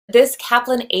this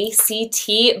Kaplan ACT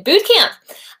Bootcamp.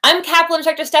 I'm Kaplan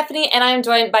instructor Stephanie, and I'm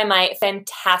joined by my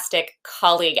fantastic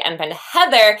colleague and friend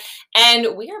Heather,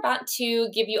 and we are about to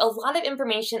give you a lot of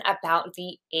information about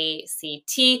the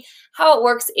ACT, how it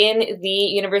works in the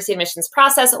university admissions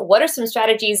process, what are some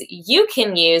strategies you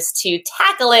can use to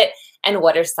tackle it, and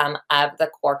what are some of the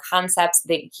core concepts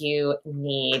that you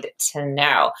need to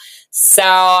know. So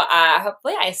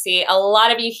hopefully I see a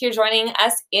lot of you here joining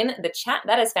us in the chat.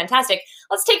 That is fantastic.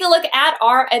 Let's take a look at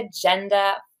our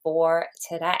agenda for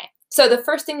today. So the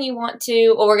first thing you want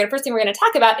to, first thing we're going to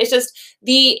talk about is just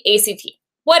the ACT.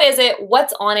 What is it?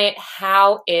 What's on it?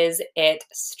 How is it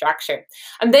structured?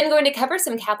 I'm then going to cover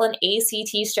some Kaplan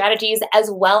ACT strategies as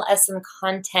well as some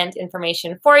content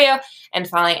information for you. And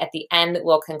finally, at the end,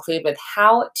 we'll conclude with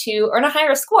how to earn a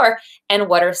higher score and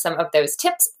what are some of those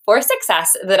tips for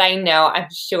success that I'm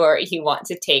sure you want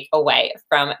to take away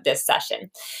from this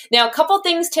session. Now, a couple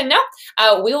things to know.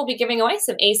 We will be giving away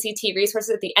some ACT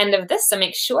resources at the end of this, so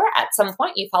make sure at some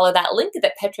point you follow that link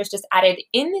that Petra's just added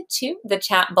into the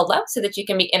chat below so that you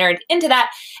can be entered into that.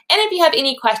 And if you have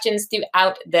any questions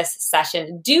throughout this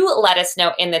session, do let us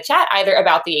know in the chat, either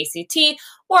about the ACT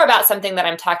or about something that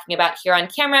I'm talking about here on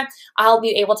camera. I'll be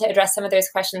able to address some of those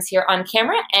questions here on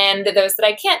camera, and those that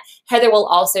I can't, Heather will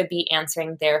also be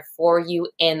answering there for you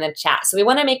in the chat. So we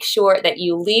want to make sure that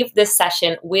you leave this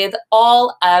session with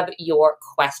all of your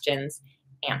questions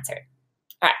answered.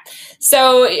 All right,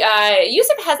 so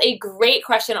Yusuf has a great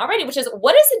question already, which is,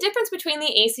 what is the difference between the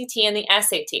ACT and the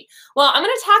SAT? Well, I'm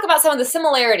going to talk about some of the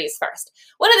similarities first.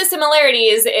 One of the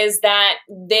similarities is that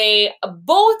they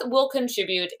both will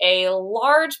contribute a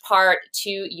large part to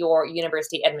your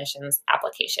university admissions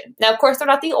application. Now, of course, they're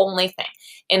not the only thing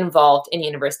involved in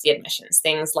university admissions.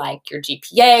 Things like your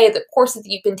GPA, the courses that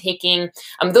you've been taking,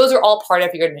 those are all part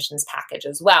of your admissions package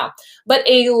as well. But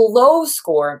a low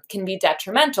score can be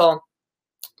detrimental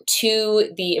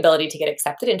to the ability to get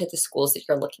accepted into the schools that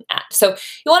you're looking at. So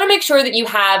you want to make sure that you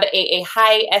have a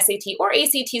high SAT or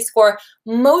ACT score.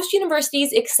 Most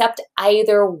universities accept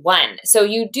either one. So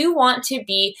you do want to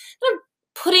be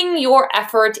putting your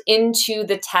effort into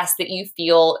the test that you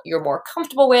feel you're more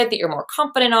comfortable with, that you're more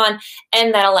confident on,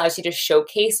 and that allows you to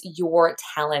showcase your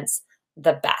talents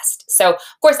the best. So of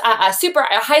course, a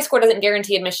high score doesn't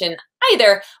guarantee admission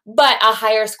either, but a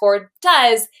higher score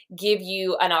does give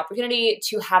you an opportunity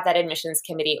to have that admissions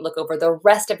committee look over the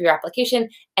rest of your application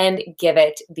and give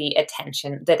it the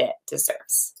attention that it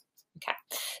deserves. Okay,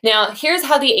 now here's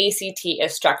how the ACT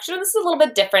is structured. This is a little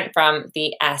bit different from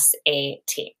the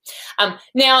SAT.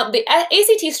 Now, the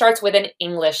ACT starts with an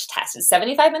English test. It's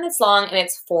 75 minutes long and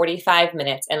it's 45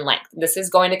 minutes in length. This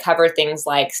is going to cover things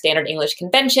like standard English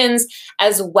conventions,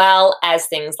 as well as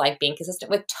things like being consistent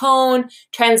with tone,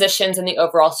 transitions, and the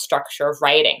overall structure of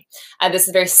writing. This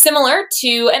is very similar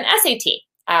to an SAT.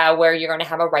 Where you're going to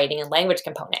have a writing and language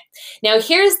component. Now,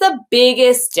 here's the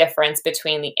biggest difference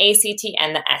between the ACT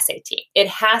and the SAT. It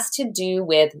has to do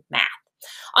with math.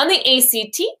 On the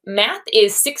ACT, math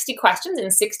is 60 questions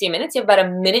in 60 minutes. You have about a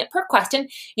minute per question.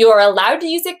 You are allowed to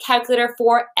use a calculator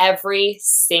for every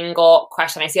single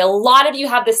question. I see a lot of you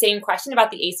have the same question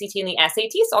about the ACT and the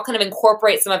SAT, so I'll kind of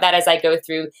incorporate some of that as I go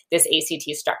through this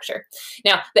ACT structure.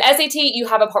 Now, the SAT, you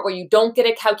have a part where you don't get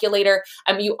a calculator.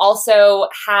 You also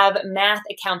have math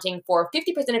accounting for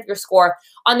 50% of your score.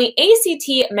 On the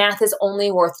ACT, math is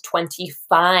only worth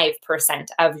 25%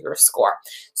 of your score.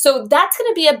 So that's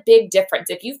going to be a big difference.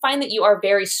 If you find that you are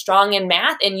very strong in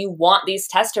math and you want these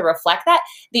tests to reflect that,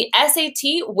 the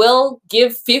SAT will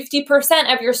give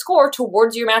 50% of your score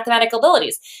towards your mathematical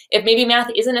abilities. If maybe math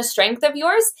isn't a strength of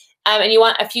yours and you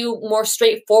want a few more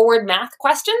straightforward math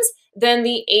questions, then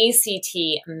the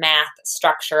ACT math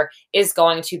structure is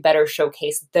going to better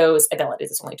showcase those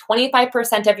abilities. It's only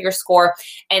 25% of your score,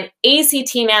 and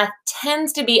ACT math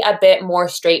tends to be a bit more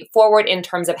straightforward in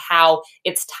terms of how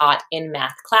it's taught in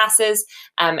math classes.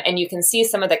 And you can see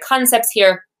some of the concepts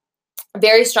here.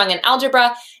 Very strong in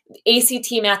algebra. ACT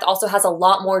math also has a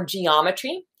lot more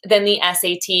geometry than the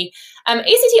SAT.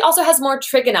 ACT also has more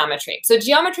trigonometry. So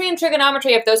geometry and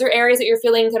trigonometry, if those are areas that you're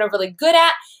feeling kind of really good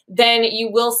at, then you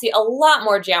will see a lot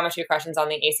more geometry questions on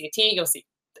the ACT. You'll see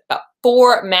about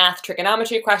 4 math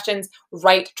trigonometry questions,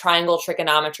 right triangle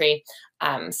trigonometry,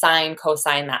 sine,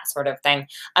 cosine, that sort of thing,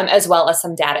 as well as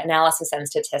some data analysis and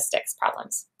statistics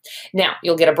problems. Now,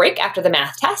 you'll get a break after the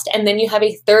math test, and then you have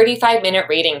a 35-minute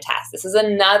reading test. This is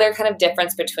another kind of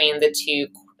difference between the two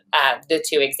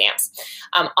exams.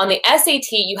 On the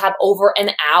SAT, you have over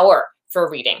an hour for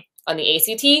reading. On the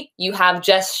ACT, you have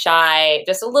just a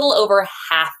little over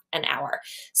half an hour.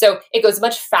 So it goes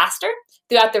much faster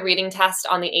throughout the reading test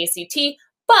on the ACT,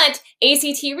 But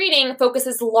ACT reading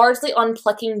focuses largely on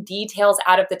plucking details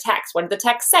out of the text. What did the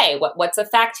text say? What's a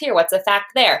fact here? What's a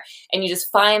fact there? And you just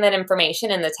find that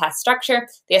information in the test structure.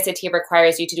 The SAT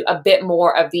requires you to do a bit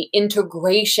more of the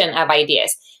integration of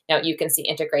ideas. Now, you can see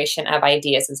integration of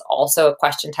ideas is also a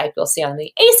question type you'll see on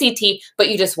the ACT, but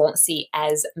you just won't see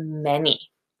as many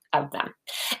of them.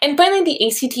 And finally, the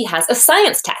ACT has a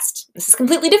science test. This is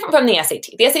completely different from the SAT.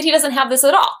 The SAT doesn't have this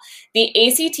at all. The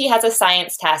ACT has a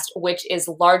science test, which is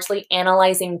largely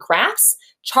analyzing graphs,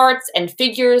 charts, and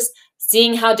figures,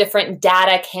 seeing how different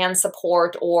data can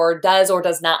support or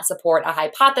does not support a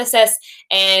hypothesis,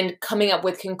 and coming up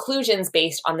with conclusions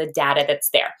based on the data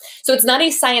that's there. So it's not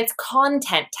a science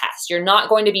content test. You're not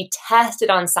going to be tested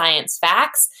on science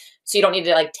facts. So you don't need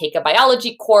to take a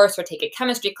biology course or take a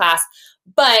chemistry class,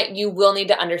 but you will need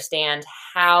to understand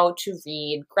how to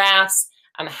read graphs,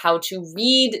 how to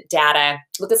read data,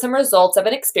 look at some results of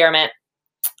an experiment,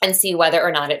 and see whether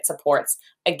or not it supports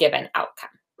a given outcome.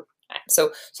 Right,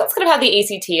 so that's kind of how the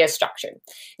ACT is structured.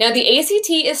 Now, the ACT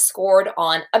is scored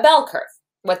on a bell curve.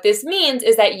 What this means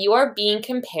is that you are being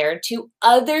compared to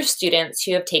other students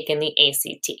who have taken the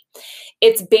ACT.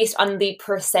 It's based on the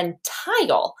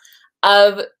percentile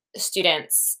of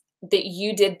students that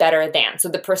you did better than. So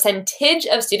the percentage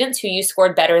of students who you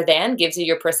scored better than gives you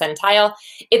your percentile.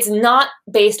 It's not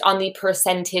based on the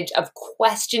percentage of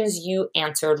questions you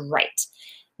answered right.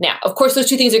 Now, of course, those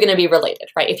two things are going to be related,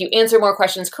 right? If you answer more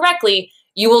questions correctly,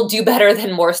 you will do better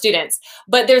than more students.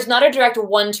 But there's not a direct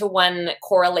one-to-one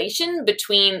correlation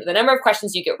between the number of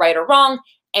questions you get right or wrong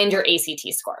and your ACT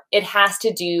score. It has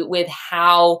to do with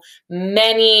how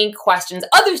many questions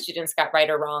other students got right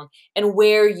or wrong and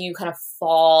where you kind of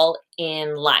fall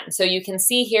in line. So you can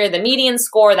see here the median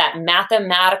score, that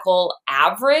mathematical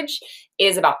average,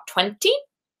 is about 20.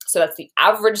 So that's the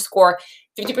average score.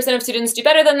 50% of students do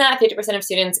better than that. 50% of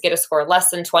students get a score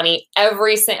less than 20.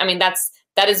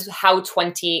 That is how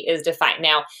 20 is defined.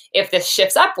 Now, if this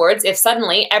shifts upwards, if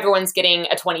suddenly everyone's getting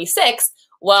a 26,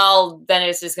 well, then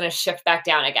it's just going to shift back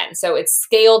down again. So it's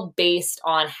scaled based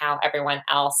on how everyone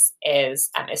else is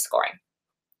scoring.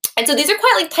 And so these are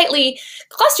quite tightly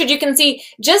clustered. You can see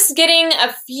just getting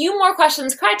a few more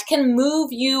questions correct can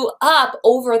move you up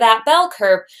over that bell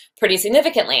curve pretty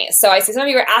significantly. So I see some of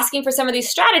you are asking for some of these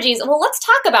strategies. Well, let's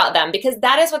talk about them, because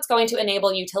that is what's going to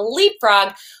enable you to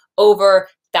leapfrog over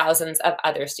thousands of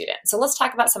other students. So let's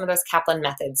talk about some of those Kaplan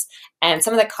methods and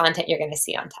some of the content you're going to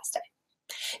see on test day.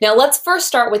 Now, let's first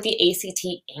start with the ACT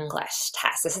English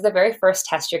test. This is the very first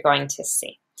test you're going to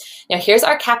see. Now, here's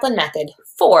our Kaplan method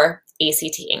for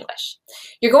ACT English.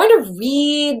 You're going to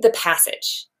read the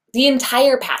passage, the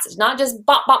entire passage, not just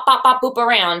bop, bop, bop, bop, boop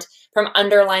around from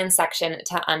underline section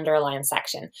to underline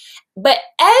section. But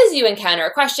as you encounter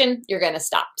a question, you're going to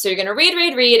stop. So you're going to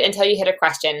read until you hit a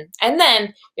question, and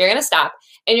then you're going to stop,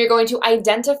 and you're going to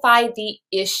identify the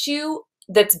issue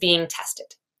that's being tested.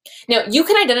 Now, you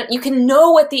can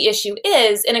know what the issue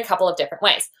is in a couple of different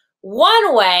ways.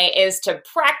 One way is to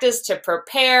practice, to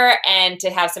prepare, and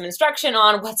to have some instruction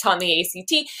on what's on the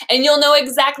ACT, and you'll know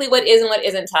exactly what is and what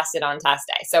isn't tested on test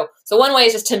day. So one way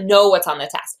is just to know what's on the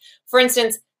test. For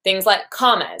instance, things like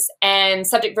commas and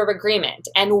subject-verb agreement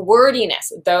and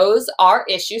wordiness, those are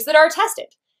issues that are tested.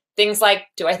 Things like,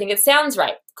 do I think it sounds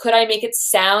right? Could I make it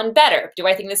sound better? Do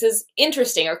I think this is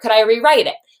interesting, or could I rewrite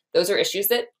it? Those are issues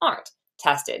that aren't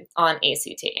tested on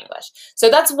ACT English. So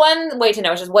that's one way to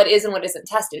know, which is what is and what isn't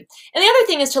tested. And the other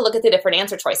thing is to look at the different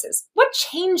answer choices. What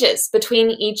changes between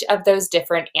each of those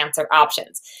different answer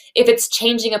options? If it's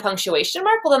changing a punctuation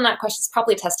mark, well, then that question is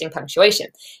probably testing punctuation.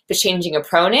 If it's changing a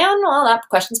pronoun, well, that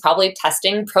question is probably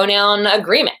testing pronoun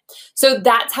agreement. So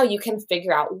that's how you can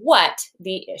figure out what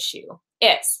the issue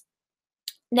is.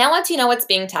 Now, once you know what's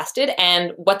being tested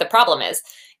and what the problem is,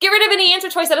 get rid of any answer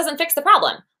choice that doesn't fix the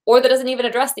problem or that doesn't even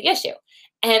address the issue.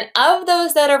 And of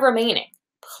those that are remaining,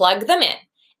 plug them in.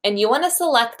 And you want to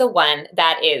select the one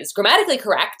that is grammatically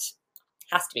correct.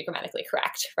 Has to be grammatically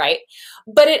correct, right?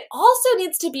 But it also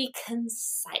needs to be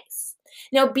concise.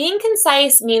 Now, being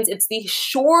concise means it's the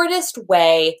shortest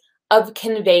way of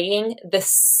conveying the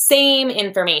same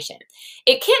information.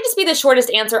 It can't just be the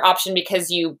shortest answer option because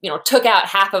you took out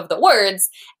half of the words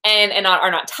and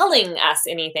are not telling us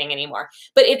anything anymore.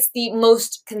 But it's the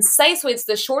most concise way, it's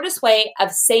the shortest way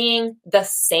of saying the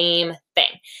same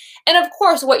thing. And of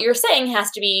course, what you're saying has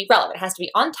to be relevant, it has to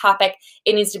be on topic,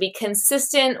 it needs to be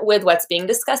consistent with what's being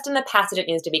discussed in the passage, it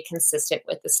needs to be consistent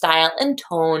with the style and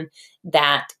tone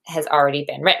that has already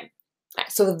been written.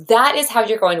 So that is how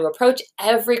you're going to approach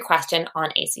every question on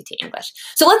ACT English.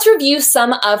 So let's review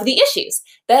some of the issues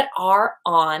that are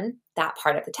on that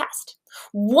part of the test.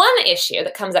 One issue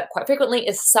that comes up quite frequently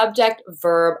is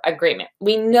subject-verb agreement.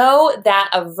 We know that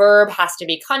a verb has to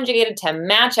be conjugated to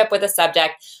match up with a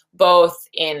subject, both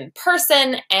in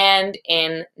person and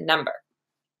in number.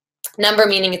 Number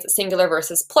meaning it's singular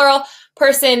versus plural.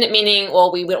 Person meaning,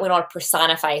 well, we don't want to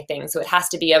personify things, so it has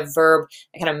to be a verb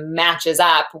that kind of matches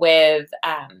up with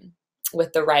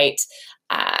the right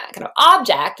kind of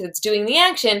object that's doing the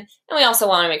action, and we also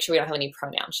want to make sure we don't have any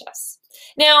pronoun shifts.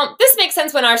 Now, this makes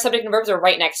sense when our subject and verbs are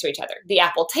right next to each other. The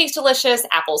apple tastes delicious,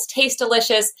 apples taste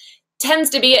delicious, tends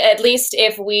to be, at least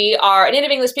if we are a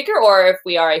native English speaker or if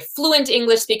we are a fluent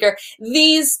English speaker,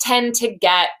 these tend to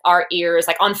get our ears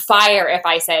like on fire. If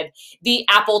I said, the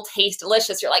apple tastes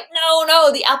delicious, you're like,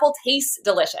 no, the apple tastes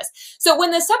delicious. So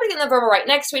when the subject and the verb are right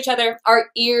next to each other, our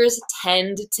ears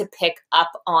tend to pick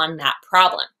up on that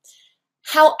problem.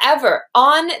 However,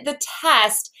 on the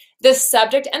test, the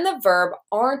subject and the verb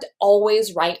aren't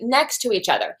always right next to each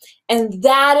other. And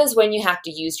that is when you have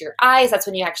to use your eyes. That's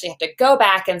when you actually have to go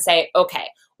back and say, okay,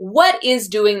 what is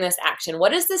doing this action?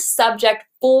 What is the subject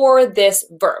for this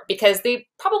verb? Because they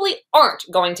probably aren't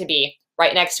going to be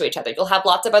right next to each other. You'll have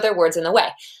lots of other words in the way,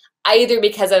 either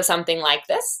because of something like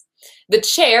this. The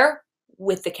chair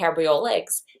with the cabriole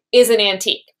legs is an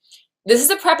antique. This is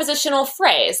a prepositional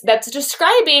phrase that's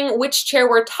describing which chair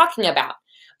we're talking about.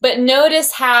 But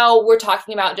notice how we're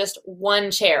talking about just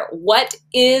one chair. What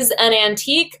is an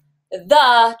antique?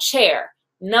 The chair,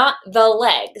 not the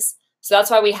legs. So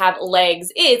that's why we have legs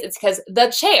is. It's because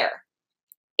the chair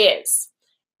is.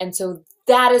 And so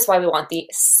that is why we want the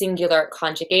singular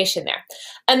conjugation there.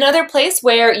 Another place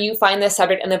where you find the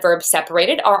subject and the verb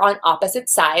separated are on opposite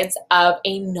sides of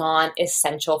a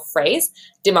non-essential phrase,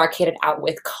 demarcated out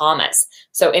with commas.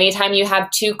 So anytime you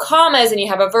have two commas and you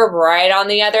have a verb right on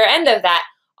the other end of that,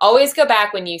 always go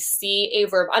back when you see a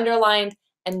verb underlined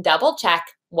and double check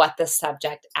what the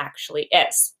subject actually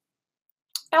is.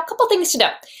 Now, a couple things to know.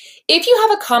 If you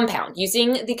have a compound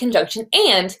using the conjunction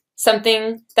and,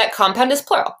 something that compound is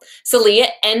plural. Celia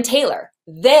and Taylor,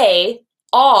 they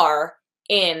are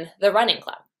in the running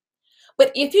club.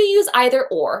 But if you use either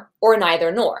or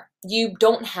neither nor, you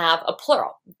don't have a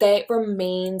plural. That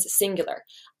remains singular.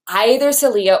 Either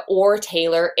Celia or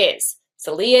Taylor is.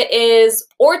 Celia is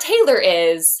or Taylor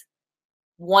is,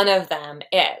 one of them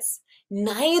is.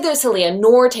 Neither Celia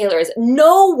nor Taylor is.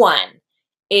 No one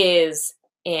is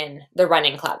in the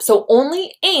running club. So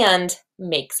only and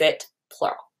makes it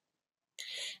plural.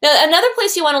 Now, another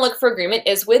place you want to look for agreement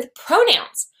is with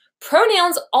pronouns.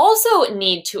 Pronouns also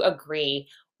need to agree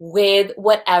with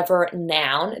whatever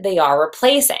noun they are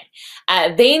replacing.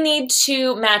 They need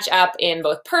to match up in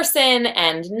both person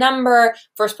and number,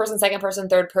 first person, second person,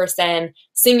 third person,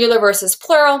 singular versus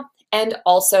plural, and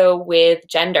also with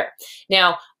gender.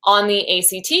 Now, on the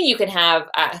ACT, you can have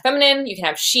feminine, you can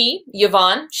have she,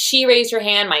 Yvonne, she raised her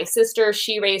hand, my sister,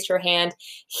 she raised her hand,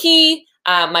 he,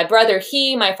 my brother,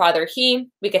 he, my father, he.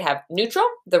 We could have neutral,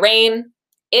 the rain,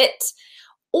 it,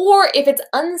 or if it's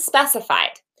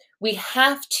unspecified, we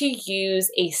have to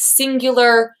use a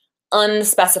singular,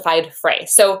 unspecified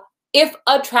phrase. So if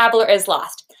a traveler is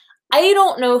lost, I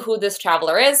don't know who this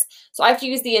traveler is, so I have to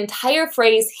use the entire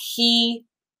phrase he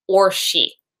or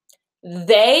she.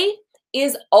 They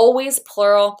is always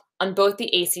plural on both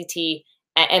the ACT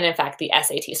and in fact the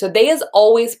SAT. So they is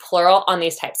always plural on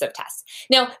these types of tests.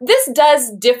 Now, this does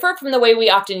differ from the way we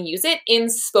often use it in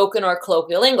spoken or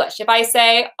colloquial English. If I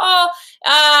say,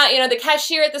 the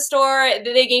cashier at the store,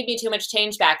 they gave me too much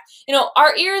change back.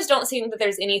 Our ears don't think that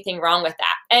there's anything wrong with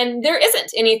that. And there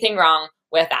isn't anything wrong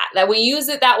with that we use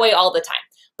it that way all the time.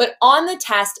 But on the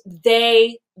test,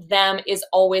 they, them is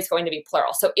always going to be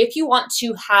plural. So if you want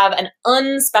to have an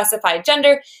unspecified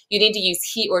gender, you need to use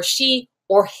he or she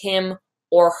or him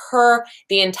or her,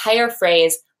 the entire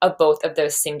phrase of both of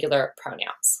those singular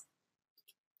pronouns.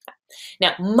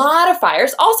 Now,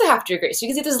 modifiers also have to agree. So you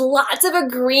can see there's lots of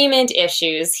agreement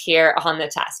issues here on the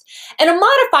test. And a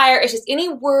modifier is just any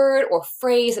word or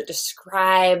phrase that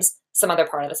describes some other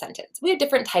part of the sentence. We have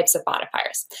different types of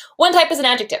modifiers. One type is an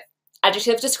adjective.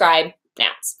 Adjectives describe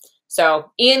nouns.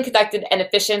 So Ian conducted an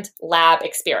efficient lab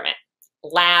experiment.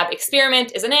 Lab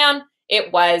experiment is a noun.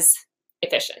 It was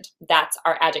efficient. That's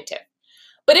our adjective.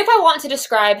 But if I want to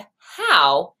describe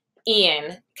how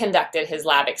Ian conducted his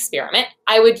lab experiment,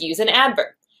 I would use an adverb.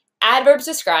 Adverbs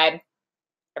describe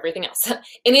everything else,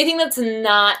 anything that's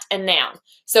not a noun.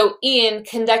 So Ian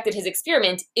conducted his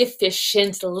experiment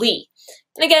efficiently.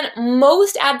 And again,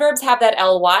 most adverbs have that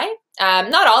ly.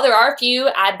 Not all. There are a few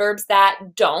adverbs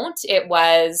that don't. It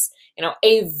was,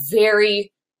 a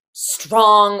very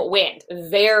Strong wind.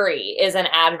 Very is an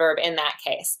adverb in that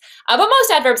case. But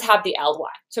most adverbs have the ly.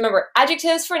 So remember,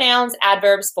 adjectives for nouns,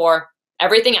 adverbs for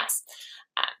everything else.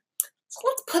 So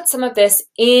let's put some of this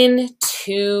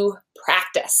into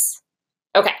practice.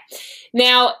 Okay,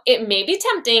 now it may be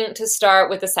tempting to start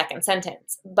with the second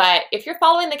sentence, but if you're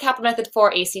following the Kaplan method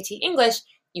for ACT English,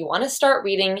 you want to start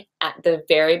reading at the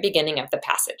very beginning of the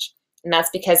passage. And that's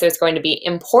because there's going to be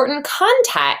important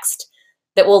context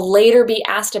that will later be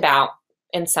asked about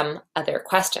in some other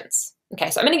questions. Okay,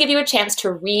 so I'm going to give you a chance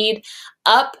to read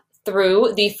up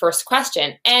through the first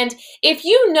question. And if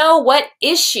you know what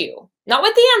issue, not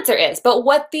what the answer is, but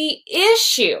what the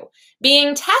issue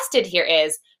being tested here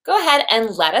is, go ahead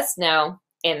and let us know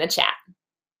in the chat.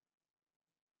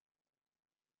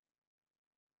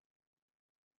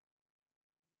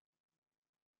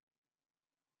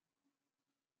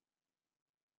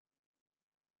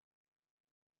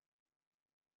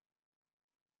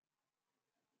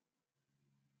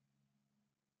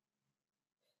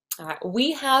 All right,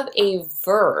 we have a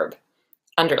verb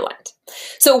underlined.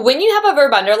 So when you have a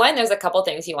verb underlined, there's a couple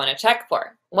things you want to check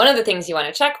for. One of the things you want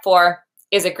to check for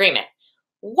is agreement.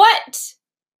 What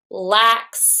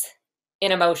lacks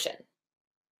in emotion?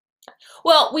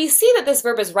 Well, we see that this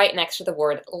verb is right next to the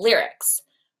word lyrics,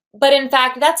 but in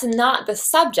fact, that's not the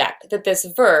subject that this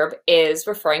verb is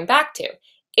referring back to.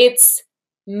 It's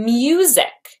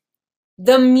music.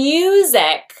 The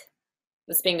music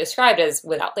that's being described as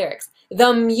without lyrics.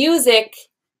 The music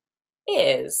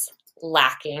is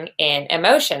lacking in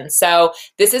emotion. So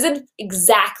this isn't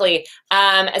exactly,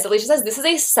 as Alicia says, this is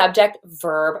a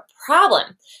subject-verb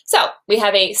problem. So we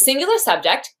have a singular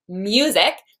subject,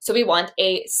 music, so we want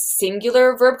a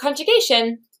singular verb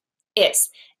conjugation, is,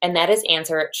 and that is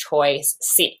answer choice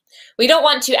C. We don't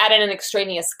want to add in an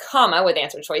extraneous comma with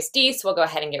answer choice D, so we'll go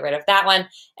ahead and get rid of that one.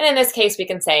 And in this case, we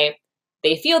can say,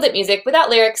 they feel that music without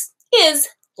lyrics is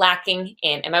lacking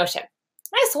in emotion.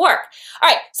 Nice work. All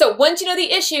right, so once you know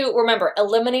the issue, remember,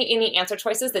 eliminate any answer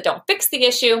choices that don't fix the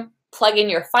issue, plug in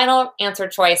your final answer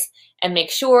choice, and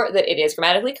make sure that it is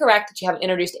grammatically correct, that you haven't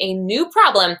introduced a new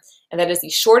problem, and that is the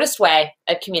shortest way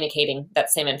of communicating that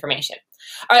same information.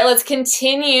 All right, let's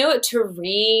continue to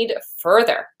read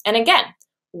further. And again,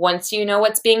 once you know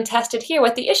what's being tested here,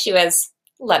 what the issue is,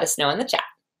 let us know in the chat.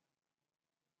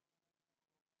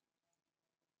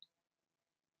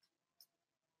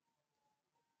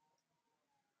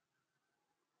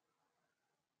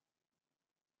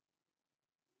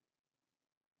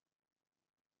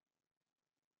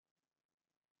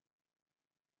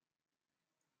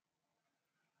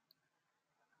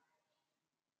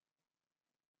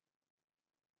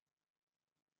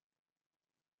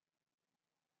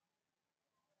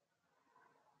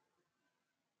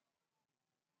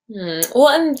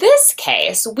 Well, in this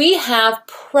case, we have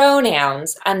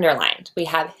pronouns underlined. We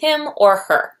have him or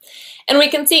her. And we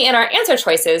can see in our answer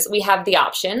choices, we have the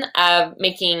option of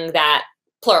making that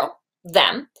plural,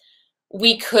 them.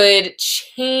 We could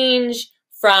change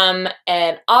from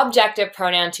an objective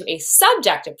pronoun to a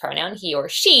subjective pronoun, he or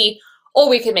she, or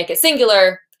we could make it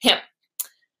singular, him.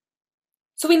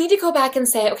 So we need to go back and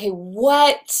say, okay,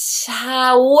 what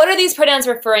are these pronouns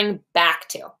referring back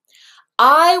to?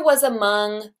 I was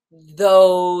among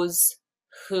those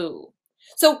who.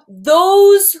 So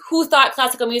those who thought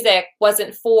classical music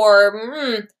wasn't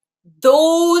for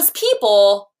those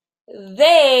people,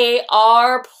 they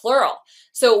are plural.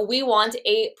 So we want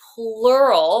a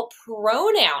plural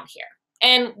pronoun here.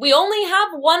 And we only have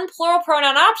one plural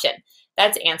pronoun option.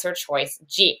 That's answer choice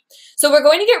G. So we're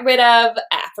going to get rid of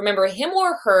F. Remember, him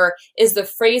or her is the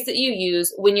phrase that you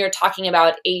use when you're talking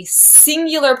about a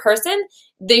singular person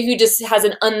who just has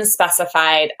an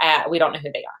unspecified, we don't know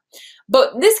who they are.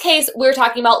 But in this case, we're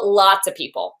talking about lots of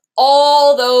people.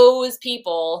 All those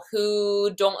people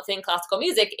who don't think classical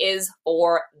music is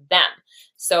for them.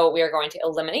 So we are going to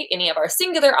eliminate any of our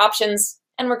singular options,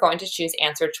 and we're going to choose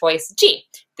answer choice G.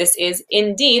 This is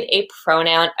indeed a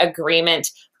pronoun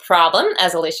agreement problem,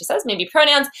 as Alicia says, maybe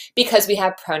pronouns, because we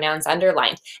have pronouns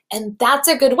underlined. And that's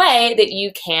a good way that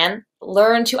you can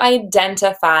learn to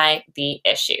identify the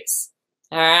issues.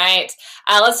 All right,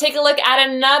 let's take a look at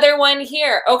another one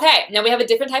here. Okay, now we have a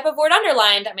different type of word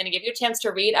underlined. I'm going to give you a chance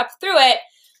to read up through it.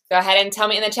 Go ahead and tell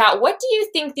me in the chat, what do you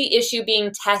think the issue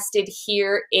being tested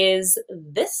here is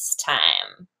this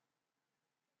time?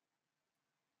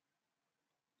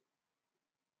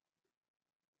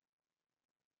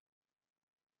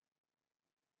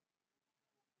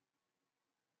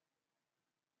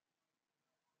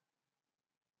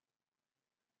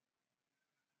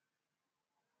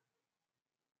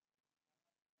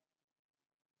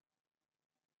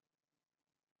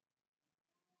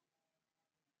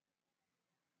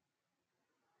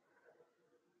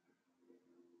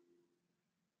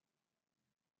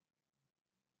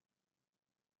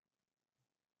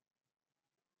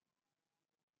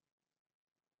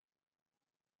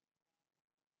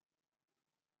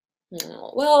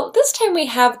 Well, this time we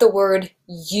have the word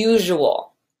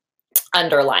usual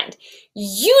underlined.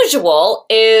 Usual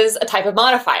is a type of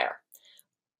modifier.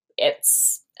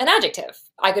 It's an adjective.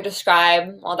 I could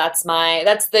describe, well, that's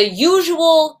the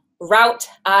usual route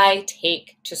I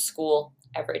take to school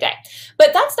every day.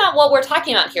 But that's not what we're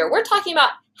talking about here. We're talking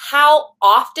about how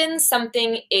often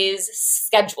something is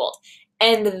scheduled.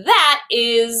 And that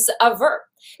is a verb.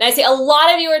 And I see a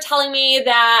lot of you are telling me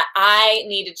that I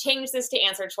need to change this to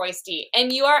answer choice D.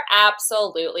 And you are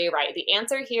absolutely right. The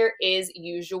answer here is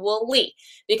usually,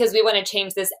 because we want to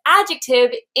change this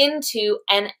adjective into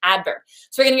an adverb.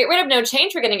 So we're going to get rid of no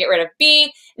change. We're going to get rid of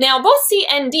B. Now, both C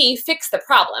and D fix the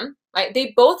problem, right?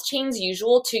 They both change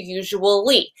usual to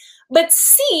usually. But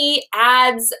C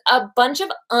adds a bunch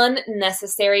of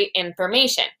unnecessary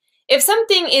information. If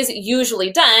something is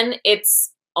usually done,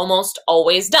 it's almost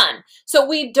always done. So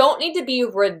we don't need to be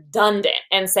redundant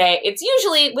and say it's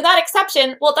usually, without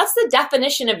exception. Well, that's the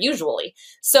definition of usually.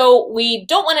 So we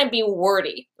don't want to be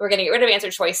wordy. We're going to get rid of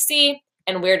answer choice C,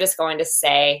 and we're just going to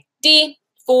say D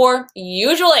for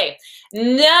usually.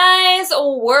 Nice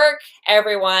work,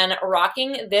 everyone,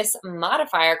 rocking this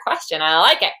modifier question. I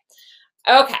like it.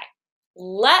 Okay,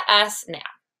 let us now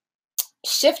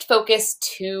shift focus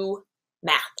to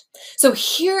math. So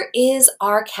here is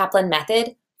our Kaplan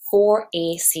method for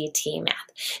ACT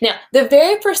math. Now, the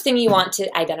very first thing you want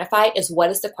to identify is, what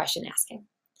is the question asking?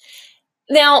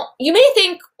 Now, you may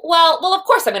think, well, of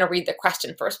course I'm going to read the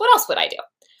question first. What else would I do?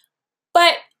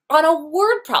 But on a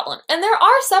word problem, and there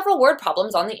are several word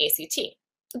problems on the ACT,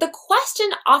 the question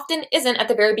often isn't at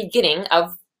the very beginning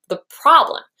of the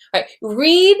problem, right?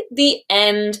 Read the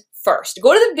end first.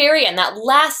 Go to the very end, that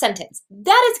last sentence.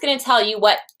 That is going to tell you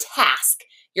what task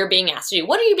you're being asked to do.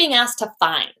 What are you being asked to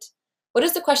find? What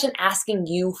is the question asking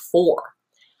you for?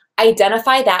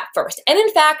 Identify that first. And in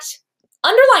fact,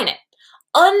 underline it.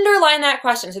 Underline that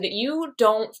question so that you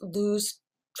don't lose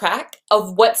track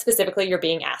of what specifically you're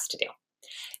being asked to do.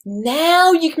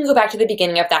 Now you can go back to the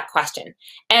beginning of that question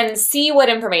and see what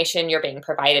information you're being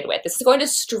provided with. This is going to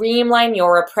streamline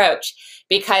your approach,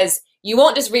 because you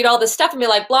won't just read all this stuff and be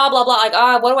like, blah, blah, blah, like,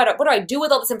 what do I do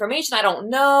with all this information? I don't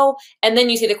know. And then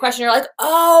you see the question, you're like,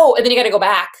 oh, and then you got to go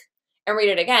back and read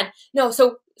it again. No,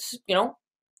 so,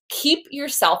 keep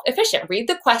yourself efficient. Read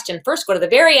the question first, go to the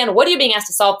very end. What are you being asked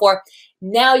to solve for?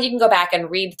 Now you can go back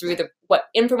and read through what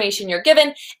information you're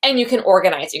given, and you can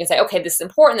organize. You can say, okay, this is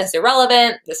important, this is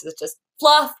irrelevant, this is just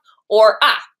fluff, or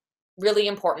really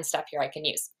important stuff here I can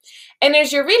use. And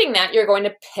as you're reading that, you're going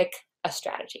to pick a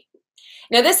strategy.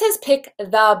 Now this says pick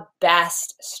the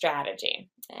best strategy.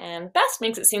 And best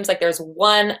makes it seem like there's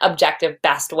one objective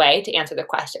best way to answer the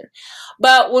question.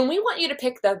 But when we want you to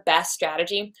pick the best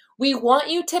strategy, we want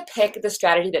you to pick the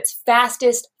strategy that's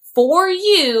fastest for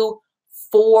you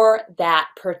for that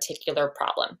particular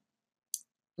problem.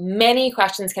 Many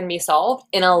questions can be solved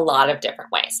in a lot of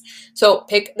different ways. So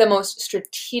pick the most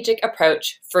strategic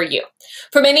approach for you.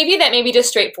 For many of you, that may be just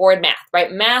straightforward math,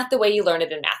 right? Math the way you learned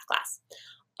it in math class.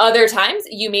 Other times,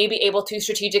 you may be able to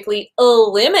strategically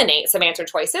eliminate some answer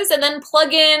choices and then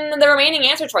plug in the remaining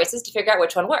answer choices to figure out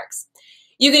which one works.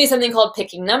 You can do something called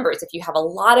picking numbers. If you have a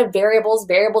lot of variables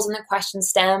in the question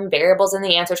stem, variables in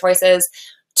the answer choices,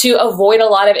 to avoid a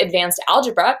lot of advanced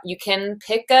algebra, you can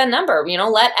pick a number.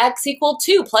 Let x equal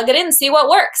 2, plug it in, see what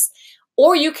works.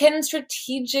 Or you can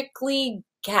strategically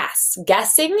guess.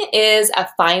 Guessing is a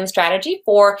fine strategy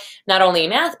for not only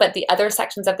math, but the other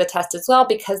sections of the test as well,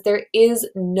 because there is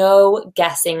no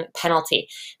guessing penalty.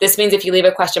 This means if you leave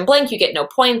a question blank, you get no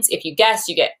points. If you guess,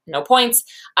 you get no points.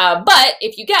 But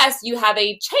if you guess, you have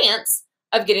a chance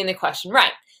of getting the question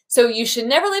right. So you should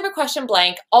never leave a question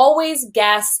blank. Always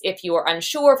guess if you are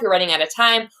unsure, if you're running out of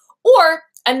time. Or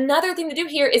another thing to do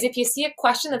here is if you see a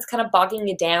question that's kind of bogging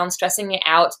you down, stressing you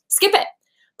out, skip it.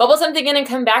 Bubble something in and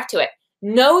come back to it.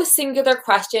 No singular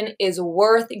question is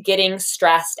worth getting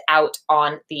stressed out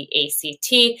on the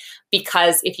ACT,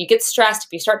 because if you get stressed,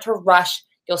 if you start to rush,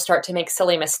 you'll start to make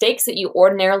silly mistakes that you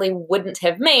ordinarily wouldn't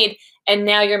have made, and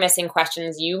now you're missing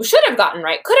questions you should have gotten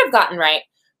right, could have gotten right,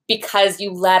 because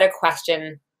you let a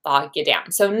question bog you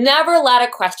down. So never let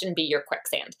a question be your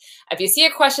quicksand. If you see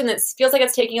a question that feels like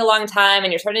it's taking a long time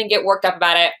and you're starting to get worked up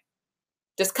about it,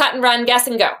 just cut and run, guess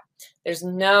and go. There's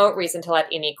no reason to let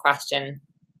any question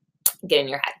get in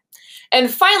your head. And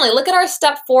finally, look at our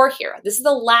step 4 here. This is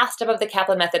the last step of the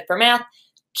Kaplan method for math.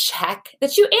 Check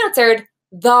that you answered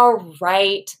the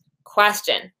right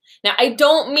question. Now, I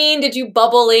don't mean did you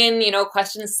bubble in,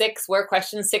 question 6 where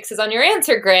question 6 is on your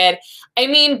answer grid. I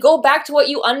mean, go back to what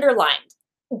you underlined.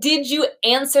 Did you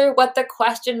answer what the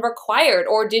question required,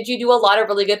 or did you do a lot of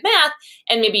really good math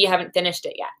and maybe you haven't finished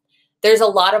it yet? There's a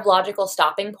lot of logical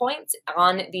stopping points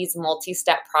on these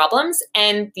multi-step problems,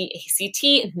 and the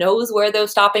ACT knows where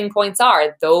those stopping points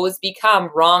are. Those become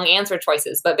wrong answer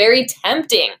choices, but very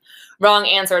tempting wrong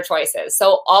answer choices.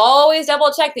 So always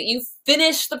double check that you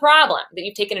finish the problem, that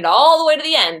you've taken it all the way to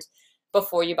the end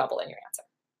before you bubble in your answer.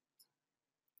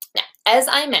 Now, as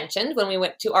I mentioned when we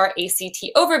went to our ACT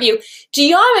overview,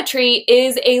 geometry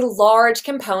is a large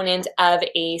component of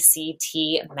ACT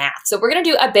math. So we're going to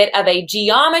do a bit of a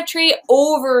geometry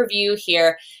overview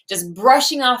here, just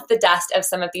brushing off the dust of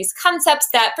some of these concepts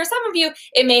that for some of you,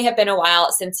 it may have been a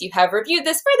while since you have reviewed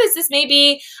this. For others, this may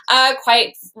be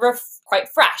quite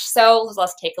fresh. So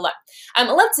let's take a look.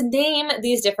 Let's name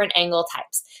these different angle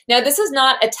types. Now, this is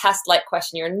not a test-like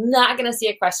question. You're not going to see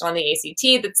a question on the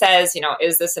ACT that says,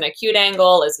 is this an acute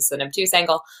angle? Is this an obtuse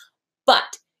angle?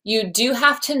 But you do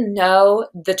have to know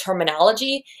the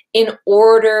terminology in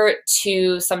order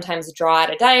to sometimes draw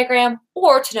out a diagram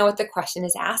or to know what the question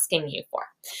is asking you for.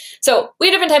 So we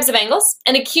have different types of angles.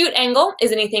 An acute angle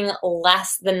is anything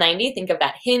less than 90. Think of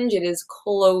that hinge. It is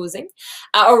closing.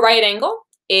 A right angle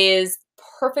is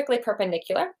perfectly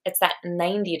perpendicular. It's that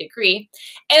 90 degree.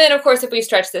 And then of course, if we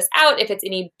stretch this out, if it's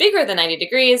any bigger than 90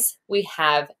 degrees, we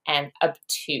have an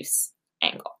obtuse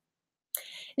angle.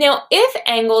 Now, if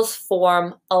angles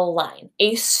form a line,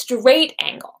 a straight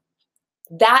angle,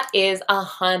 that is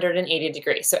 180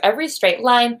 degrees. So every straight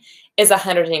line is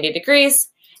 180 degrees.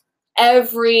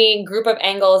 Every group of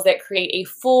angles that create a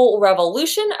full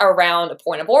revolution around a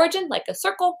point of origin, like a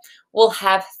circle, will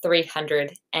have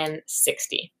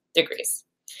 360 degrees.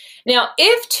 Now,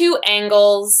 if two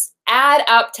angles add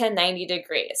up to 90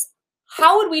 degrees,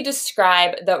 how would we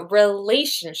describe the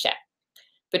relationship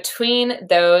between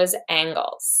those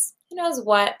angles? Who knows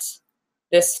what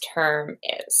this term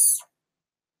is?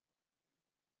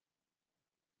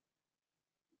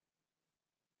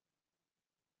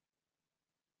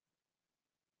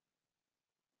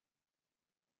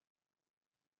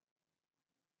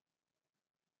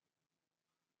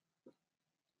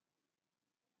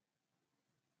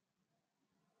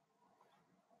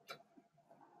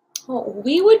 Well,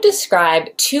 we would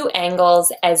describe two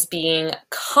angles as being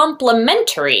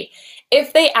complementary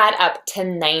if they add up to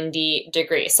 90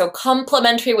 degrees. So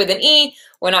complementary with an E,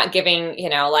 we're not giving,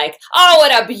 like, oh,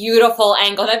 what a beautiful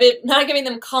angle. Not giving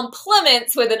them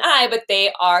compliments with an I, but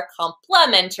they are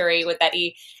complementary with that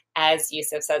E, as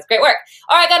Yusuf says. Great work.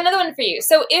 All right, got another one for you.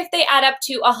 So if they add up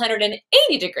to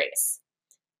 180 degrees,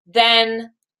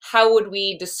 then how would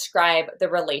we describe the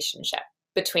relationship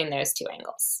between those two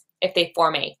angles if they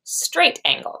form a straight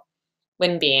angle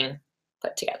when being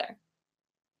put together?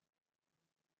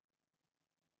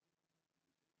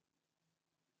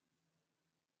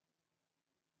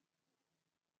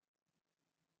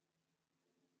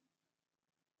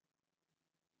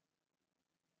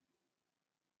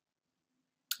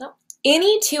 Well,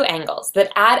 any two angles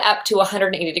that add up to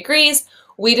 180 degrees,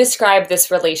 we describe this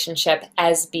relationship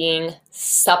as being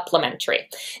supplementary.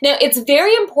 Now, it's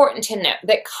very important to note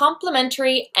that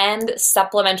complementary and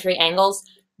supplementary angles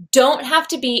don't have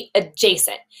to be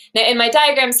adjacent. Now, in my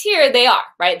diagrams here, they are,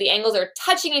 right? The angles are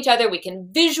touching each other. We can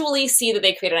visually see that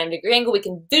they create a 90-degree angle. We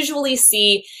can visually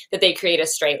see that they create a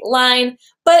straight line.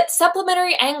 But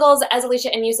supplementary angles, as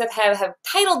Alicia and Yusuf have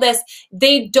titled this,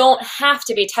 they don't have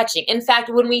to be touching. In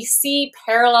fact, when we see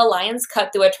parallel lines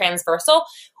cut through a transversal,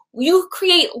 you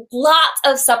create lots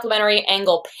of supplementary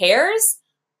angle pairs,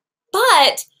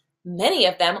 but many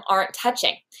of them aren't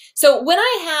touching. So when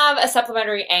I have a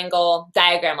supplementary angle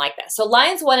diagram like this, so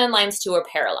lines 1 and lines 2 are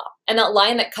parallel, and that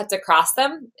line that cuts across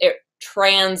them, it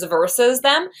transverses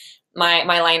them, my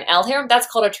line L here, that's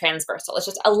called a transversal. It's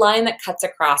just a line that cuts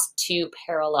across two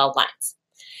parallel lines.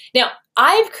 Now,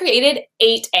 I've created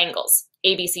 8 angles,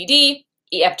 A, B, C, D,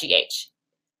 E, F, G, H,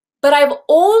 but I've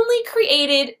only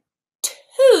created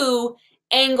 2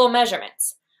 angle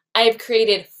measurements. I've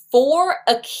created 4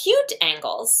 acute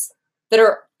angles that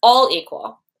are all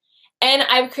equal, and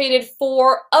I've created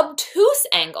 4 obtuse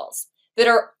angles that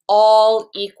are all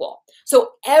equal.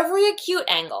 So every acute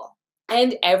angle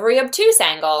and every obtuse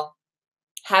angle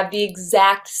have the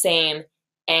exact same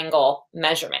angle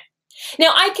measurement.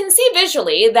 Now, I can see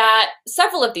visually that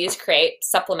several of these create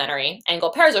supplementary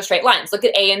angle pairs or straight lines. Look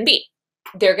at A and B.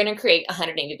 They're going to create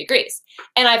 180 degrees.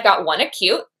 And I've got one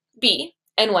acute, B,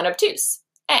 and one obtuse,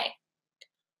 A.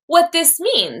 What this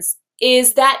means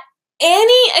is that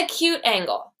any acute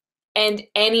angle and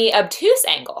any obtuse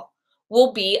angle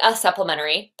will be a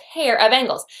supplementary pair of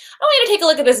angles. I want you to take a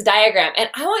look at this diagram, and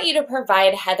I want you to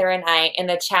provide Heather and I in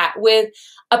the chat with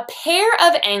a pair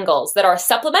of angles that are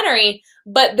supplementary,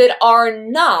 but that are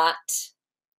not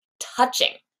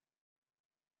touching.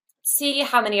 see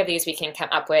how many of these we can come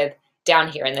up with down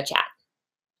here in the chat.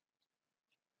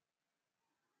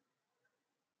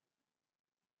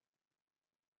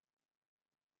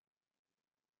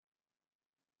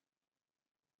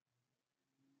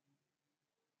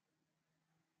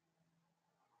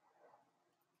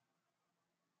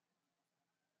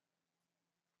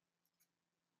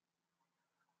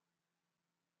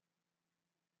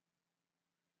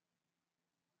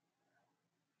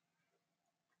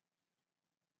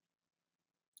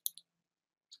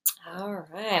 All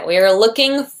right, we are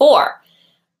looking for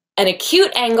an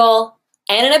acute angle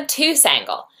and an obtuse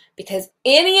angle, because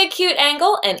any acute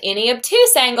angle and any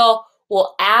obtuse angle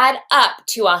will add up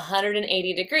to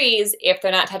 180 degrees if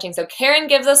they're not touching. So Karen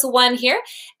gives us one here.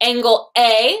 Angle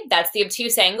A, that's the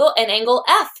obtuse angle, and angle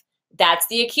F, that's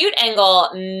the acute angle.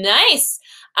 Nice.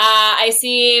 I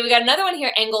see we got another one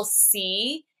here, angle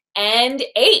C and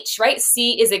H, right?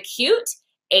 C is acute,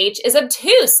 H is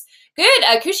obtuse. Good.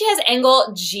 Kushi has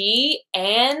angle G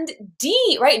and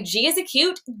D, right? G is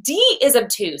acute, D is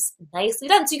obtuse. Nicely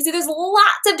done. So you can see there's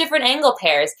lots of different angle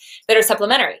pairs that are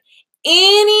supplementary.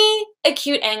 Any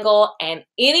acute angle and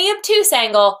any obtuse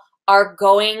angle are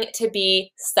going to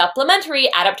be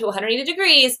supplementary, add up to 180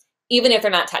 degrees, even if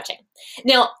they're not touching.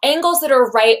 Now, angles that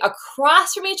are right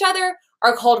across from each other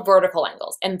are called vertical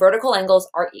angles, and vertical angles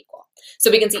are equal. So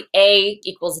we can see A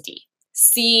equals D,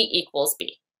 C equals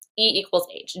B, E equals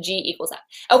H, G equals F.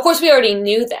 Of course, we already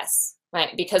knew this,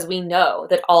 right? Because we know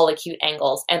that all acute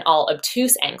angles and all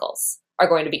obtuse angles are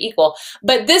going to be equal.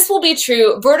 But this will be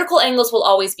true. Vertical angles will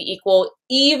always be equal,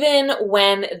 even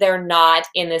when they're not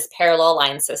in this parallel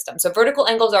line system. So vertical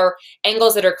angles are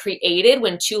angles that are created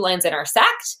when two lines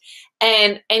intersect,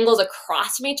 and angles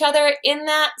across from each other in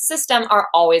that system are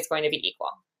always going to be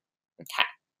equal. Okay.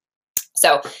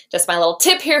 So just my little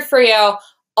tip here for you.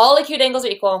 All acute angles are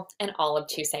equal and all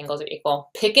obtuse angles are equal.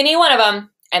 Pick any one of them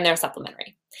and they're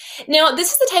supplementary. Now,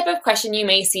 this is the type of question you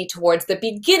may see towards the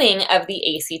beginning of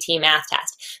the ACT math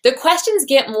test. The questions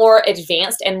get more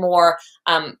advanced and more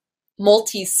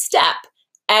multi-step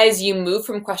as you move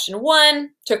from question 1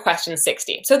 to question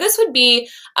 60. So this would be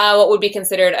what would be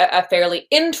considered a fairly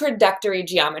introductory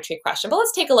geometry question, but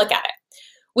let's take a look at it.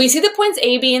 We see the points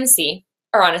A, B, and C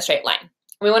are on a straight line.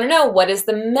 We want to know, what is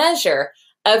the measure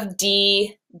of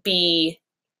D, B,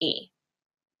 E?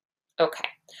 Okay.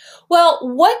 Well,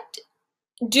 what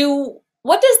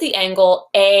does the angle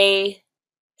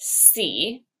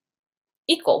AC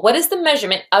equal? What is the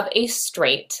measurement of a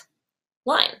straight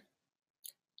line?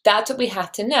 That's what we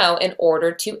have to know in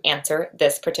order to answer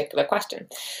this particular question.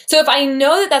 So if I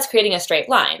know that that's creating a straight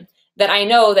line, then I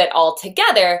know that all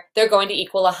together they're going to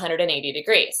equal 180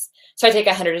 degrees. So I take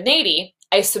 180,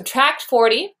 I subtract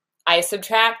 40, I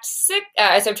subtract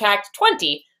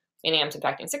 20, meaning I'm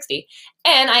subtracting 60,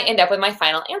 and I end up with my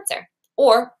final answer,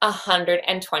 or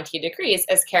 120 degrees,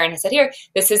 as Karen has said here.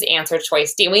 This is answer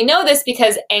choice D. We know this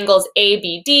because angles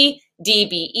ABD,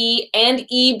 DBE, and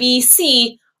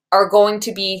EBC are going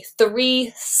to be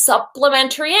 3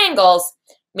 supplementary angles,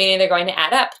 meaning they're going to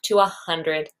add up to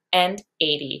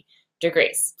 180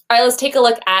 degrees. All right, let's take a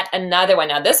look at another one.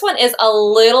 Now, this one is a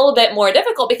little bit more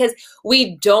difficult because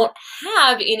we don't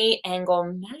have any angle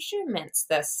measurements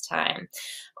this time.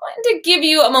 I want to give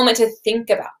you a moment to think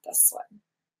about this one.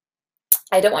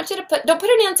 I don't want you to don't put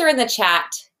an answer in the chat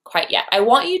quite yet. I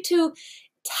want you to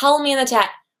tell me in the chat,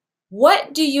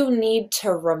 what do you need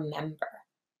to remember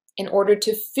in order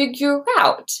to figure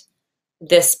out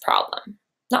this problem?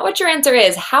 Not what your answer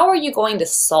is, how are you going to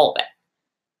solve it?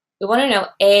 We want to know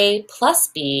A plus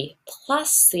B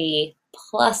plus C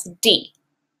plus D.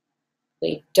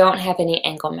 We don't have any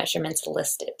angle measurements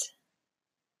listed.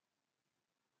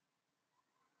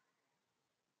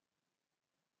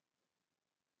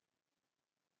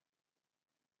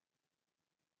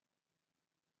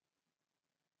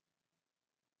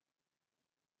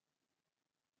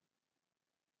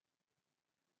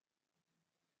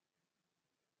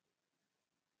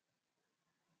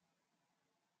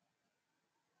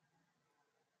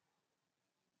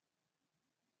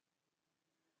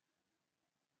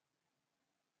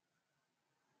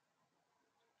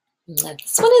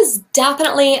 This one is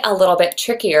definitely a little bit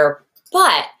trickier,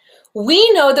 but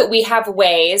we know that we have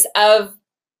ways of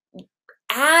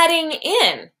adding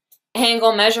in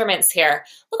angle measurements here.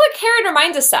 Look what Karen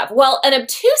reminds us of. Well, an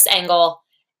obtuse angle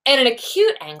and an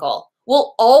acute angle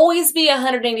will always be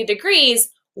 180 degrees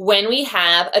when we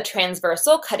have a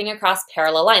transversal cutting across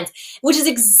parallel lines, which is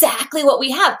exactly what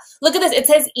we have. Look at this. It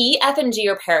says E, F, and G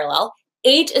are parallel.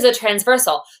 H is a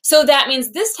transversal. So that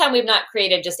means this time we've not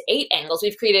created just 8 angles.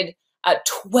 We've created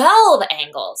 12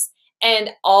 angles.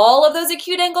 And all of those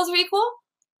acute angles are equal?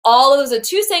 all of those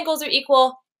obtuse angles are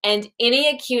equal, and any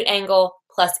acute angle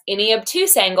plus any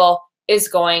obtuse angle is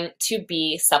going to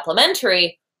be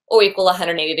supplementary or equal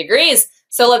 180 degrees.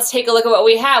 So let's take a look at what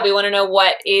we have. We want to know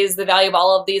what is the value of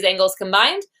all of these angles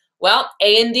combined. Well,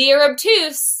 A and D are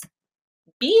obtuse,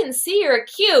 B and C are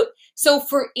acute. So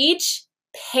for each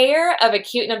pair of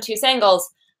acute and obtuse angles,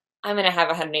 I'm going to have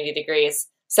 180 degrees.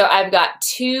 So I've got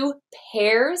two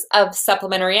pairs of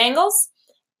supplementary angles,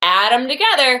 add them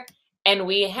together, and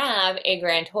we have a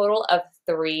grand total of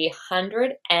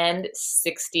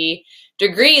 360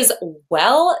 degrees.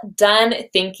 Well done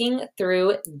thinking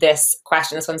through this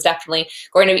question. This one's definitely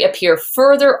going to appear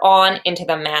further on into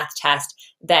the math test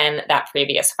than that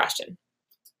previous question.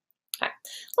 All right,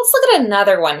 let's look at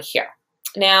another one here.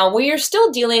 Now, we are still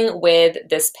dealing with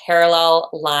this parallel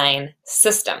line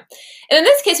system. And in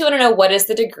this case, we want to know what is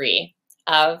the degree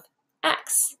of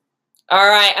x. All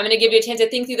right, I'm going to give you a chance to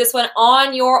think through this one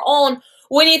on your own.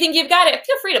 When you think you've got it,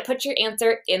 feel free to put your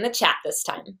answer in the chat this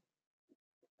time.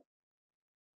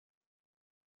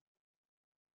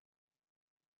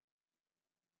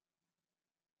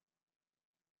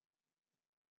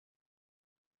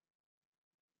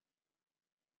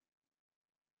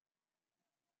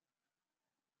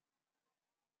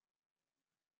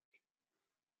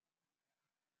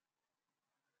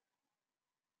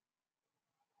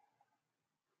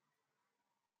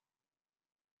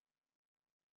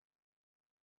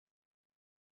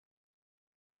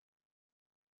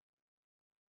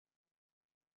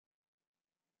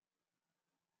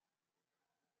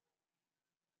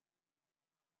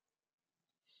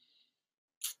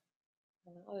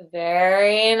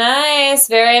 Very nice,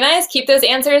 very nice. Keep those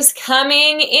answers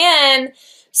coming in.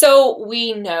 So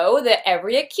we know that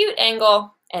every acute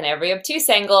angle and every obtuse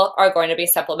angle are going to be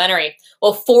supplementary.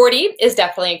 Well, 40 is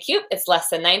definitely acute. It's less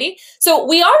than 90. So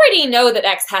we already know that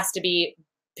x has to be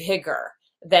bigger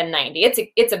than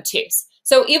 90. It's obtuse.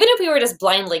 So even if we were just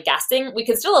blindly guessing, we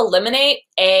could still eliminate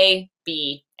A,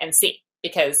 B, and C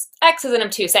because x is an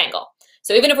obtuse angle.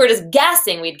 So even if we're just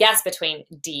guessing, we'd guess between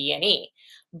D and E.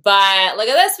 But look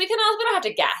at this, we don't have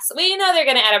to guess. We know they're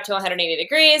going to add up to 180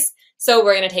 degrees, so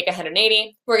we're going to take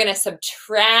 180. We're going to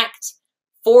subtract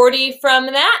 40 from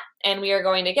that, and we are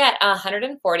going to get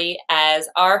 140 as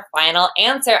our final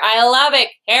answer. I love it.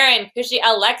 Karen, Kushi,